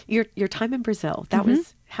your time in Brazil. That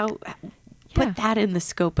was how. Put that in the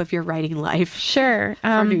scope of your writing life. Sure.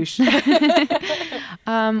 Farnoosh.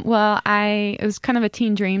 It was kind of a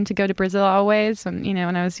teen dream to go to Brazil always. When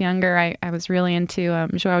I was younger, I was really into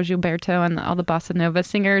João Gilberto and all the bossa nova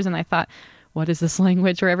singers, and I thought, what is this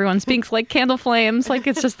language where everyone speaks like candle flames? Like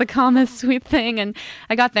it's just the calmest, sweet thing. And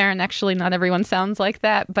I got there, and actually not everyone sounds like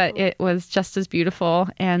that, but it was just as beautiful.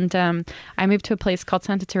 And I moved to a place called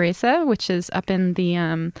Santa Teresa, which is up in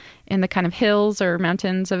the kind of hills or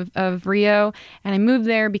mountains of Rio. And I moved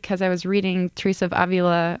there because I was reading Teresa of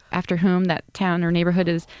Avila, after whom that town or neighborhood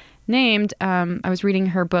is named. I was reading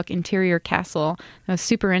her book Interior Castle. I was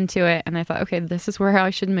super into it, and I thought, okay, this is where I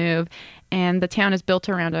should move. And the town is built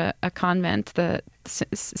around a convent, the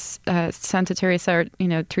Santa Teresa,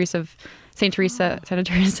 or Teresa of Saint Teresa, Santa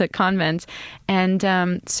Teresa convent. And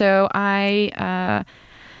so I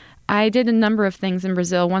did a number of things in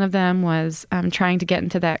Brazil. One of them was trying to get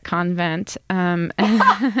into that convent. Now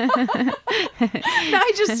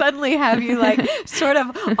I just suddenly have you like sort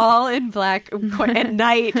of all in black at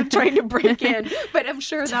night trying to break in. But I'm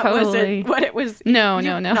sure that wasn't what it was. No.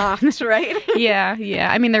 Knocked, right? Yeah.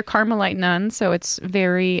 I mean, they're Carmelite nuns, so it's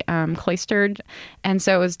very cloistered. And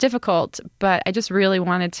so it was difficult. But I just really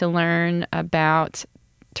wanted to learn about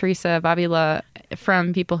Teresa of Avila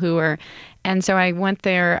from people who were. And so I went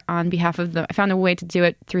there on behalf of I found a way to do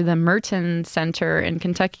it through the Merton Center in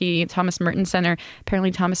Kentucky, Thomas Merton Center.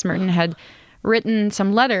 Apparently Thomas Merton had written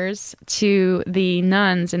some letters to the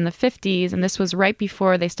nuns in the 50s, and this was right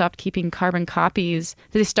before they stopped keeping carbon copies.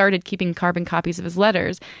 They started keeping carbon copies of his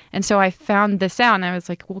letters. And so I found this out, and I was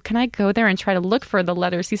like, well, can I go there and try to look for the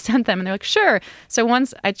letters he sent them? And they're like, sure. So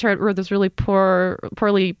once I wrote this really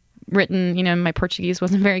poorly written, my Portuguese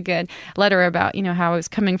wasn't very good, letter about, how I was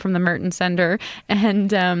coming from the Merton Center. And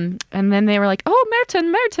then they were like, oh,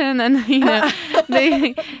 Merton. And,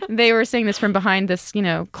 they were saying this from behind this,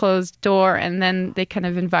 closed door. And then they kind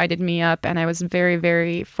of invited me up. And I was very,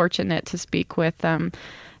 very fortunate to speak with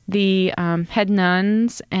the head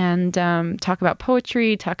nuns and talk about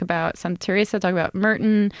poetry, talk about Santa Teresa, talk about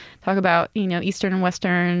Merton, talk about, Eastern and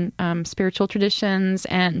Western spiritual traditions.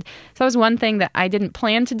 And so that was one thing that I didn't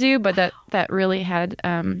plan to do, but that really had,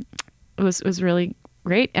 was really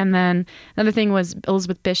great. And then another thing was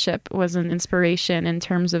Elizabeth Bishop was an inspiration in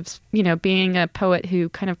terms of, being a poet who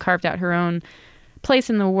kind of carved out her own place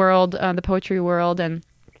in the world, the poetry world. And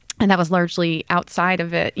that was largely outside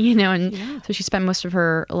of it, So she spent most of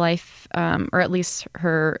her life, or at least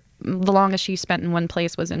the longest she spent in one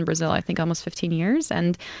place was in Brazil, I think almost 15 years.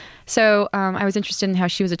 And so I was interested in how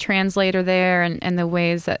she was a translator there and the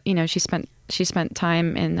ways that, she spent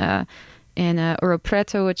time in Ouro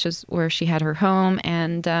Preto, which is where she had her home,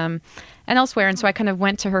 and elsewhere. And so I kind of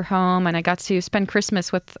went to her home, and I got to spend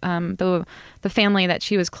Christmas with the family that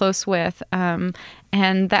she was close with,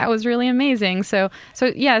 and that was really amazing. So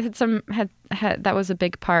yeah, that was a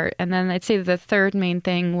big part. And then I'd say the third main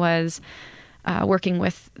thing was working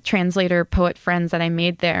with translator poet friends that I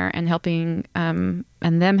made there and helping and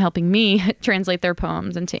them helping me translate their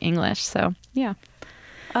poems into English. So yeah.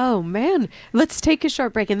 Oh man, let's take a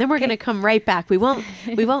short break and then we're going to come right back. We won't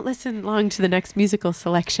listen long to the next musical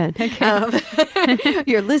selection. Okay.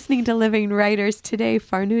 You're listening to Living Writers. Today,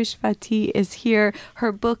 Farnoosh Fatih is here.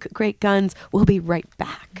 Her book, Great Guns. We'll be right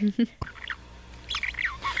back.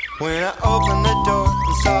 When I opened the door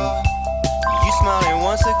and saw you smiling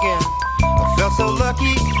once again, I felt so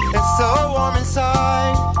lucky and so warm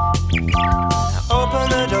inside. I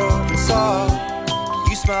opened the door and saw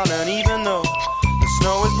you smiling, even though the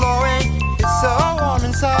snow is blowing. It's so warm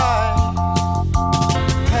inside.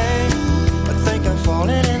 Hey, I think I'm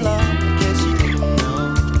falling in love, in case you didn't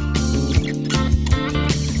know.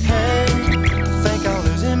 Hey, I think I'm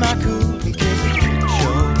losing my cool, in case it didn't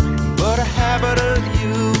show. But a habit of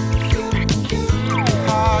you,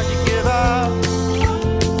 hard to give up.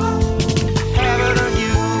 A habit of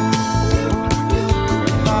you,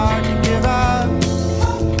 hard to give up.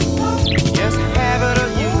 Yes, a habit of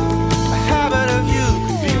you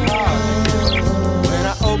could be hard. When I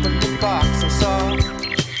opened the box and saw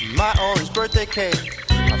my orange birthday cake,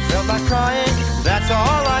 I felt like crying, that's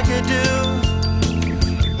all I could do.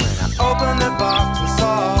 When I opened the box and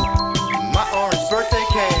saw my orange birthday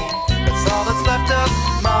cake, that's all that's left of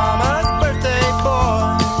Mama's birthday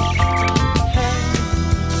boy. Hey,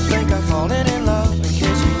 I think I'm falling in love, in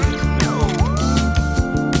case you didn't know.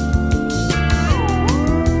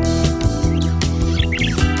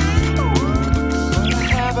 But a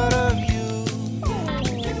habit of you,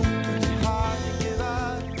 hard to give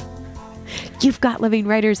up. You've got Living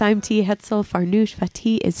Writers. I'm T. Hetzel. Farnoosh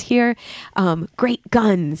Fatih is here. Great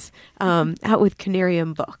Guns, out with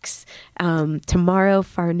Canarium Books. Tomorrow,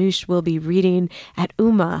 Farnoosh will be reading at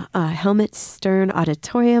UMA, Helmut Stern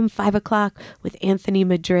Auditorium, 5 o'clock with Anthony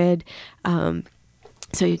Madrid.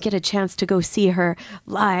 So you get a chance to go see her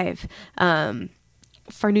live.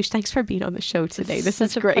 Farnoosh, thanks for being on the show today. This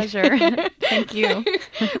is Such a great. pleasure. Thank you.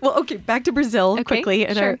 Well, okay, back to Brazil quickly,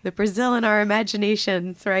 and sure. the Brazil and our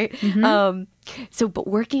imaginations, right? So, but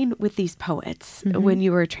working with these poets when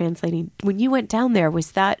you were translating, when you went down there,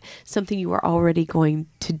 was that something you were already going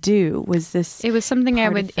to do? Was this? It was something I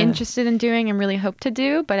part was of the- interested in doing and really hoped to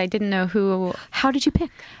do, but I didn't know who. How did you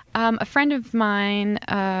pick? A friend of mine,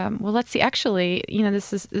 well, let's see, actually,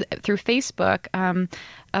 this is through Facebook,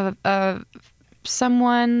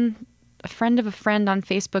 a friend of a friend on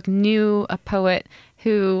Facebook knew a poet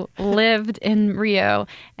who lived in Rio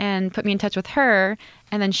and put me in touch with her.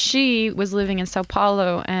 And then she was living in Sao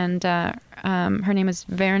Paulo, and her name is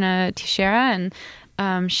Verna Teixeira,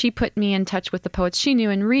 and she put me in touch with the poets she knew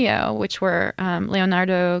in Rio, which were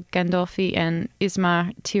Leonardo Gandolfi and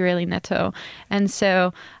Ismar Tirelli Neto. And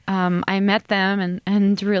so I met them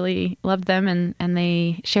and really loved them, and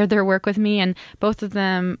they shared their work with me. And both of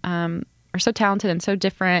them are so talented and so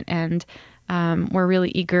different, and were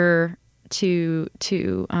really eager to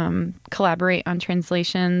collaborate on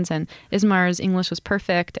translations. And Ismar's English was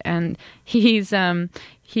perfect, and he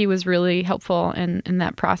was really helpful in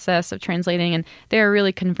that process of translating. And they were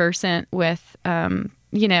really conversant with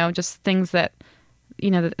just things that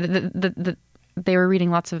they were reading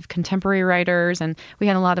lots of contemporary writers, and we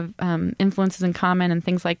had a lot of influences in common and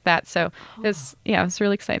things like that. So it was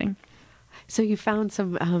really exciting. So you found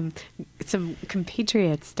some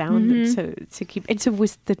compatriots down to keep. And so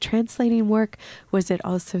was the translating work, was it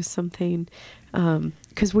also something,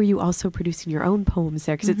 because were you also producing your own poems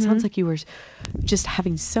there? Because it sounds like you were just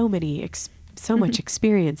having so much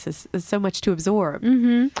experiences, so much to absorb.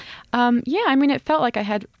 Yeah, I mean, it felt like I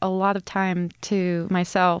had a lot of time to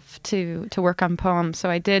myself to work on poems. So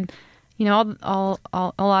I did, a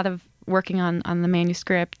lot of working on the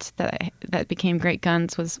manuscript that became Great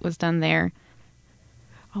Guns was done there.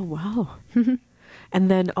 Oh wow! And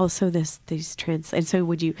then also these and so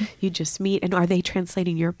would you just meet, and are they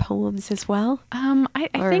translating your poems as well?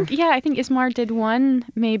 I think Ismar did one,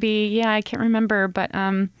 maybe. Yeah, I can't remember, but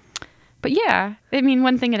yeah, I mean,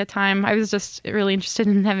 one thing at a time. I was just really interested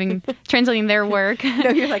in translating their work.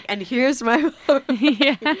 No, you're like, and here's my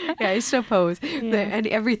yeah, I suppose, and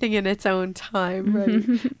everything in its own time, right?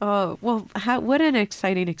 Oh well, what an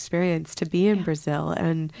exciting experience to be in Brazil,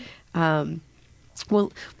 and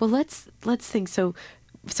well, let's think. So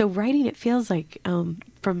writing, it feels like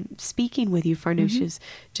from speaking with you, Farnoosh, is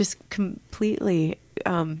just completely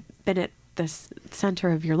been at the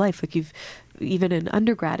center of your life. Like you've, even in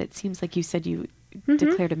undergrad, it seems like you said you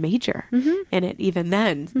declared a major in it, even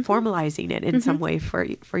then formalizing it in some way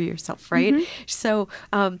for yourself, right? So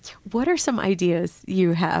what are some ideas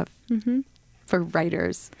you have for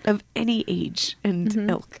writers of any age and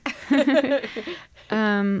ilk?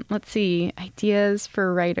 Let's see, ideas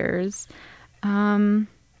for writers.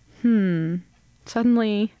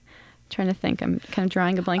 Suddenly trying to think. I'm kind of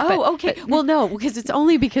drawing a blank. Okay. Well, no, because it's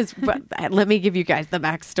only because, let me give you guys the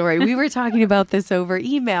backstory. We were talking about this over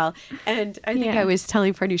email, and I think I was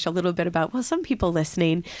telling Farnoosh a little bit about, some people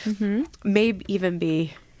listening may even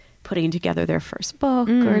be putting together their first book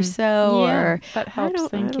or so. Yeah, or that helps.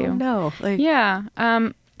 Thank you. I don't know. Yeah.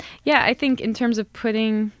 I think in terms of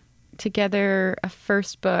putting together a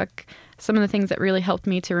first book, some of the things that really helped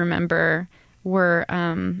me to remember were,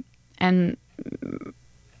 and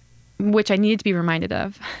which I needed to be reminded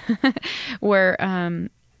of, were, that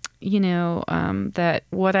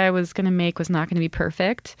what I was going to make was not going to be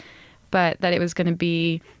perfect, but that it was going to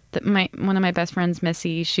be that one of my best friends,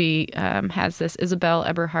 Missy, she has this Isabelle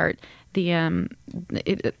Eberhardt, the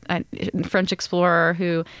French explorer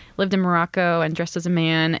who lived in Morocco and dressed as a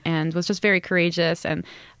man and was just very courageous and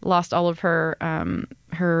lost all of her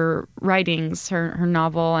writings, her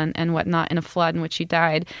novel and whatnot in a flood in which she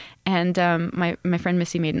died. And my friend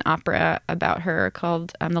Missy made an opera about her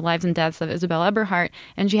called The Lives and Deaths of Isabelle Eberhardt,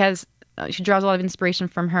 and she draws a lot of inspiration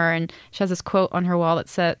from her, and she has this quote on her wall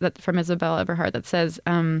that from Isabelle Eberhardt that says,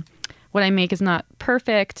 "What I make is not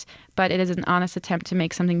perfect, but it is an honest attempt to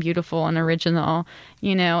make something beautiful and original,"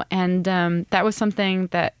 and that was something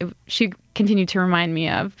that she continued to remind me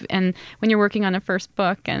of. And when you're working on a first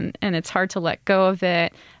book and it's hard to let go of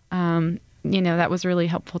it, that was really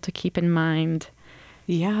helpful to keep in mind.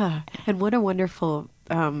 Yeah. And what a wonderful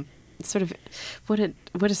what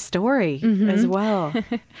a story as well.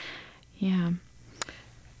 Yeah.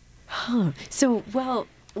 Huh. So, well,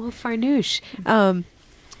 Farnoosh,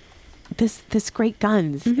 this Great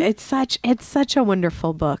Guns, it's such a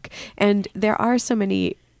wonderful book. And there are so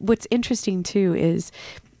many, what's interesting too is,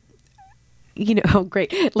 oh,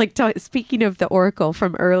 great. Like speaking of the Oracle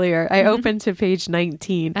from earlier, I opened to page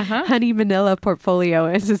 19, Honey Manila Portfolio.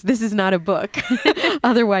 It says, "This is not a book.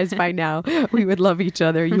 Otherwise, by now, we would love each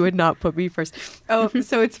other. You would not put me first." Oh,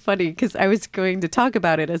 so it's funny because I was going to talk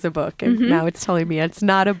about it as a book, and now it's telling me it's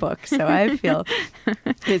not a book. So I feel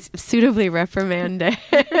it's suitably reprimanded.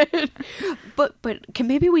 But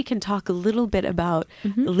maybe we can talk a little bit about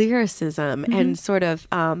lyricism and sort of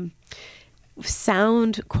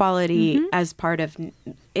sound quality as part of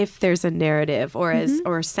if there's a narrative or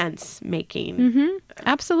or sense making.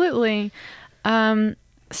 Absolutely.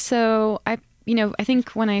 So I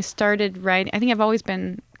think when I started writing, I think I've always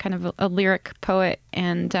been kind of a lyric poet,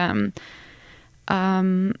 and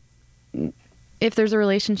if there's a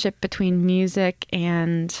relationship between music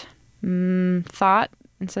and thought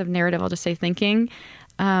instead of narrative, I'll just say thinking.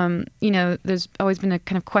 There's always been a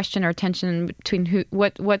kind of question or tension between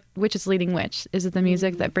which is leading which. Is it the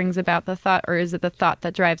music that brings about the thought, or is it the thought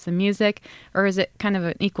that drives the music, or is it kind of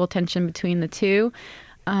an equal tension between the two?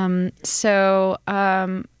 For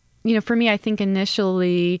me, I think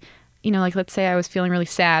initially, like let's say I was feeling really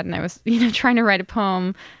sad and I was, trying to write a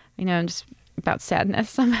poem, just about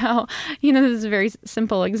sadness somehow. This is a very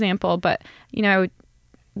simple example, but,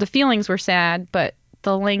 the feelings were sad, but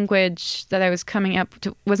the language that I was coming up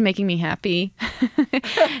to was making me happy,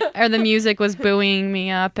 or the music was buoying me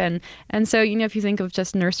up. And so, if you think of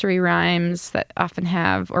just nursery rhymes that often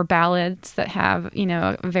have, or ballads that have,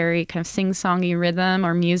 a very kind of sing-songy rhythm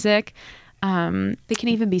or music. They can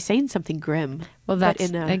even be saying something grim. Well, that's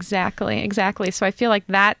exactly. So I feel like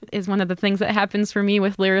that is one of the things that happens for me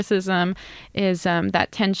with lyricism is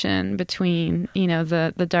that tension between,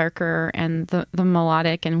 the darker and the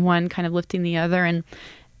melodic, and one kind of lifting the other,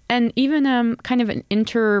 and even kind of an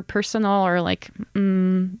interpersonal or like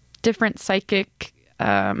different psychic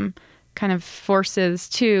kind of forces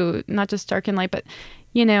too, not just dark and light, but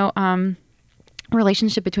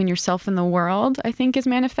relationship between yourself and the world, I think, is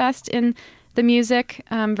manifest in the music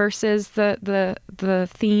versus the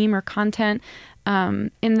theme or content.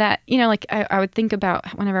 In that, like I would think about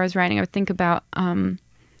whenever I was writing, I would think about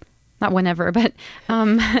not whenever, but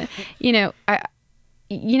like in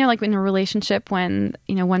a relationship when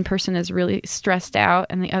one person is really stressed out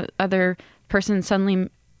and the other person suddenly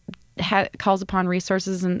calls upon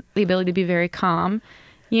resources and the ability to be very calm.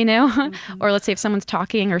 Or let's say if someone's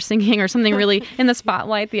talking or singing or something really in the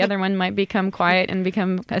spotlight, the other one might become quiet and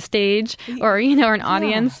become a stage or, or an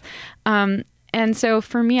audience. And so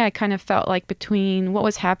for me, I kind of felt like between what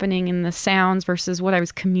was happening in the sounds versus what I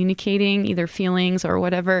was communicating, either feelings or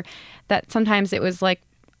whatever, that sometimes it was like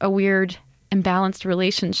a weird imbalanced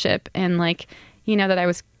relationship, and like, that I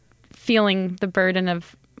was feeling the burden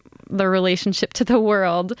of the relationship to the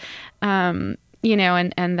world. And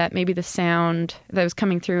that maybe the sound that was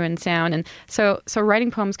coming through in sound. And so writing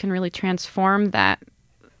poems can really transform that,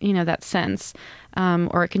 that sense.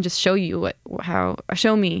 Or it can just show you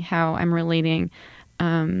show me how I'm relating.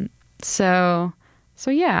 So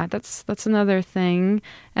yeah, that's another thing.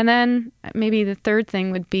 And then maybe the third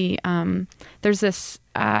thing would be, there's this,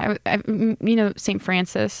 St.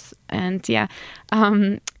 Francis, and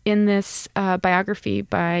in this biography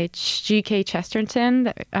by G.K. Chesterton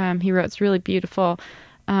that he wrote, it's really beautiful.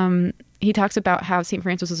 He talks about how St.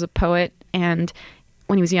 Francis was a poet, and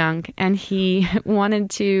when he was young, and he wanted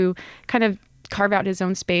to kind of carve out his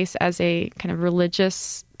own space as a kind of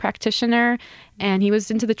religious practitioner. And he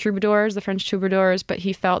was into the troubadours, the French troubadours, but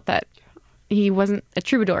he felt that he wasn't a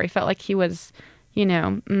troubadour. He felt like he was,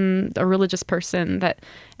 a religious person.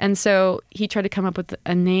 And so he tried to come up with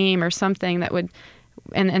a name or something that would,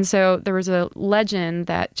 and so there was a legend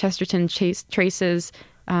that Chesterton traces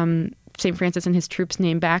St. Francis and his troops'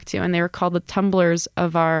 name back to, and they were called the Tumblers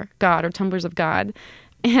of our God, or Tumblers of God.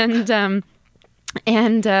 And so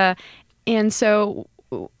in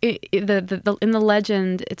the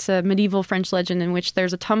legend, it's a medieval French legend in which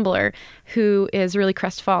there's a tumbler who is really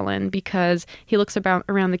crestfallen because he looks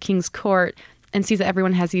around the king's court and sees that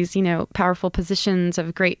everyone has these, powerful positions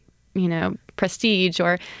of great, prestige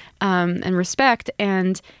or and respect,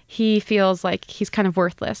 and he feels like he's kind of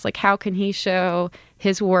worthless. Like, how can he show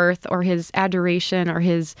his worth or his adoration or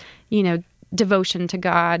his, devotion to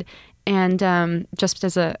God? And just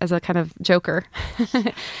as a kind of joker.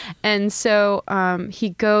 And so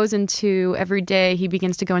he goes into, every day he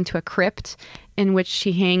begins to go into a crypt in which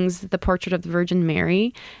he hangs the portrait of the Virgin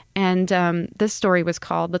Mary. And this story was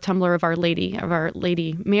called The Tumbler of Our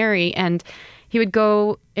Lady Mary. And he would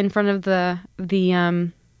go in front of the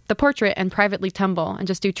portrait and privately tumble and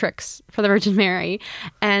just do tricks for the Virgin Mary.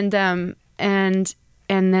 And then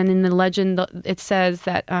in the legend, it says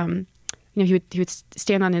that he would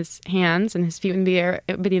stand on his hands and his feet would be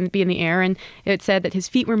in the air, and it said that his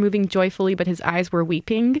feet were moving joyfully, but his eyes were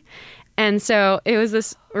weeping. And so it was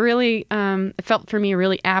this really, it felt for me a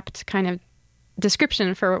really apt kind of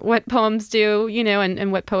description for what poems do,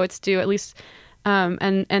 and what poets do, at least.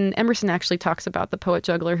 And Emerson actually talks about the poet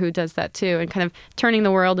juggler who does that too, and kind of turning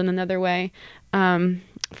the world in another way,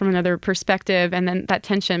 from another perspective, and then that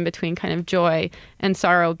tension between kind of joy and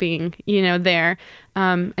sorrow being, there,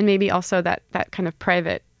 and maybe also that kind of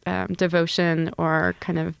private devotion or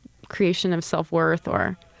kind of creation of self-worth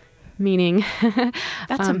or meaning.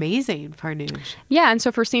 That's amazing, Farnoosh. Yeah, and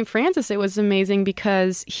so for St. Francis, it was amazing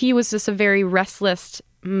because he was just a very restless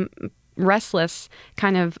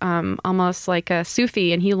kind of almost like a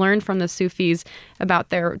Sufi, and he learned from the Sufis about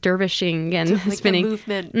their dervishing and like spinning. The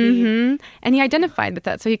movement. And he identified with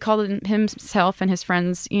that. So he called himself and his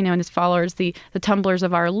friends, and his followers, the tumblers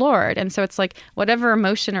of our Lord. And so it's like whatever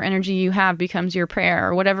emotion or energy you have becomes your prayer,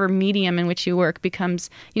 or whatever medium in which you work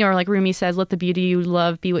becomes, or like Rumi says, let the beauty you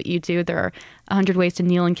love be what you do. There are 100 ways to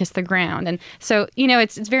kneel and kiss the ground. And so,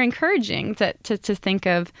 it's very encouraging to think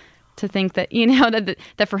of, to think that,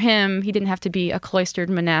 that for him, he didn't have to be a cloistered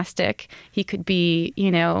monastic. He could be,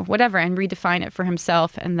 whatever, and redefine it for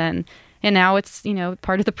himself. And now it's,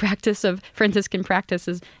 part of the practice of Franciscan practice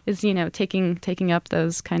is taking up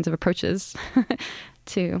those kinds of approaches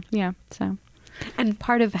too. Yeah. So. And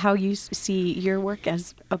part of how you see your work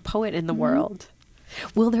as a poet in the world.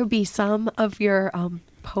 Will there be some of your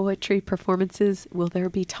poetry performances? Will there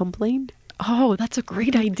be tumbling? Oh, that's a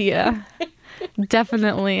great idea.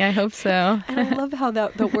 Definitely. I hope so. And I love how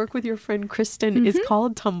the work with your friend Kristen is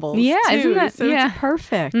called Tumbles. Yeah, too. isn't that? So yeah. It's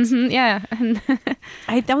perfect. Yeah.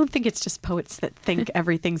 I don't think it's just poets that think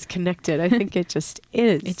everything's connected. I think it just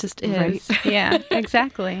is. It just is. Right? Yeah,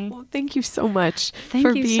 exactly. Well, thank you so much.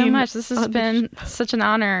 Thank you so much. This has been such an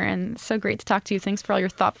honor and so great to talk to you. Thanks for all your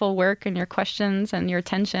thoughtful work and your questions and your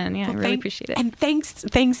attention. Yeah, I really appreciate it. And thanks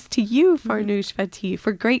to you, Farnoosh Fatih,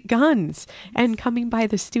 for great guns and coming by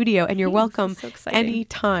the studio. And you're welcome So exciting.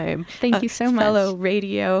 anytime. Thank you so much. Fellow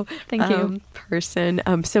radio person.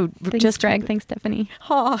 Thanks, Greg. Thanks, Stephanie.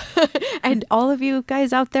 And all of you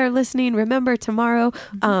guys out there listening, remember tomorrow,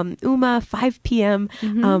 Uma, 5 p.m.,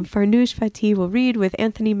 Farnoosh Fatih will read with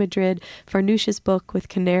Anthony Madrid, Farnoosh's book with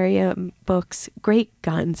Canaria Books, Great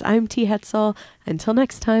Guns. I'm T. Hetzel. Until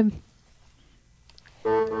next time.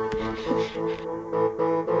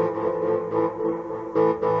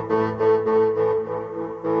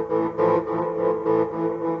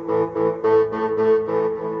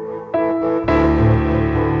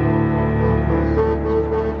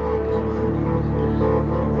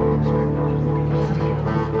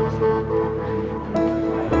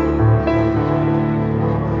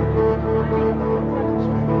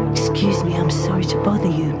 Excuse me, I'm sorry to bother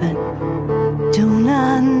you, but don't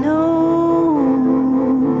I know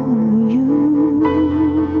you?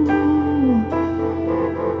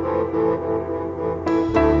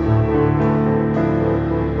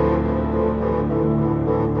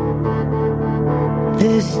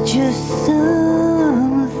 There's just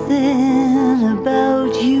something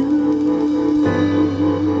about you.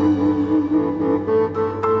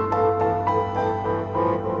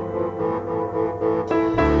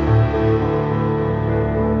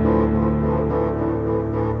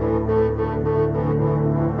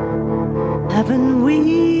 Haven't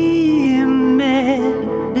we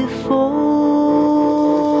met before?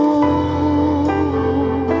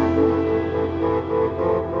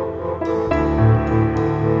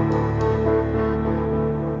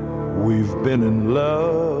 We've been in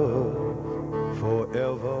love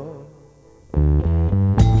forever.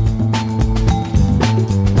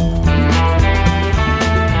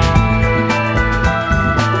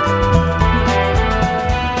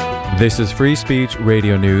 This is Free Speech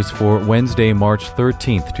Radio News for Wednesday, March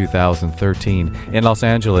 13th, 2013. In Los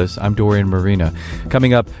Angeles, I'm Dorian Marina.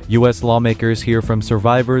 Coming up, U.S. lawmakers hear from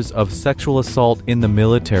survivors of sexual assault in the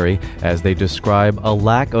military as they describe a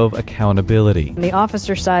lack of accountability. On the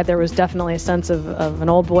officer side, there was definitely a sense of an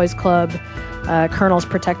old boys club, colonels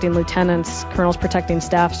protecting lieutenants, colonels protecting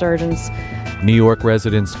staff sergeants. New York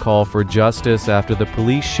residents call for justice after the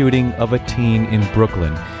police shooting of a teen in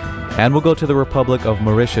Brooklyn. And we'll go to the Republic of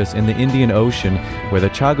Mauritius in the Indian Ocean, where the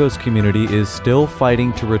Chagos community is still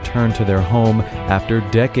fighting to return to their home after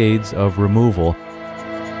decades of removal.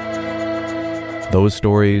 Those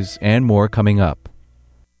stories and more coming up.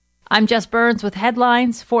 I'm Jess Burns with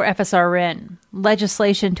headlines for FSRN.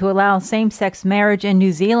 Legislation to allow same-sex marriage in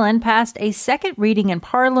New Zealand passed a second reading in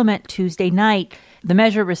Parliament Tuesday night. The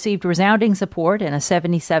measure received resounding support in a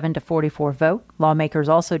 77-44 vote. Lawmakers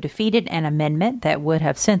also defeated an amendment that would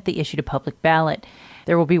have sent the issue to public ballot.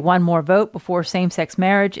 There will be one more vote before same-sex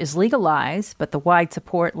marriage is legalized, but the wide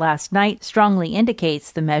support last night strongly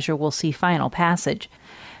indicates the measure will see final passage.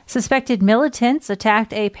 Suspected militants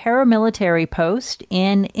attacked a paramilitary post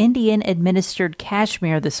in Indian-administered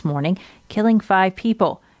Kashmir this morning, killing 5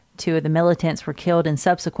 people. 2 of the militants were killed in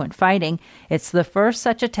subsequent fighting. It's the first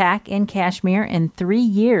such attack in Kashmir in 3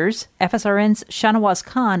 years. FSRN's Shanawaz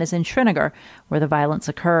Khan is in Srinagar, where the violence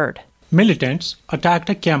occurred. Militants attacked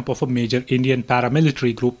a camp of a major Indian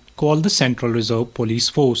paramilitary group called the Central Reserve Police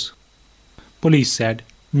Force. Police said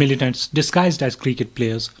militants disguised as cricket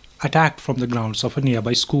players attacked from the grounds of a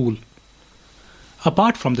nearby school.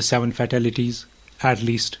 Apart from the 7 fatalities, at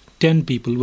least 10 people were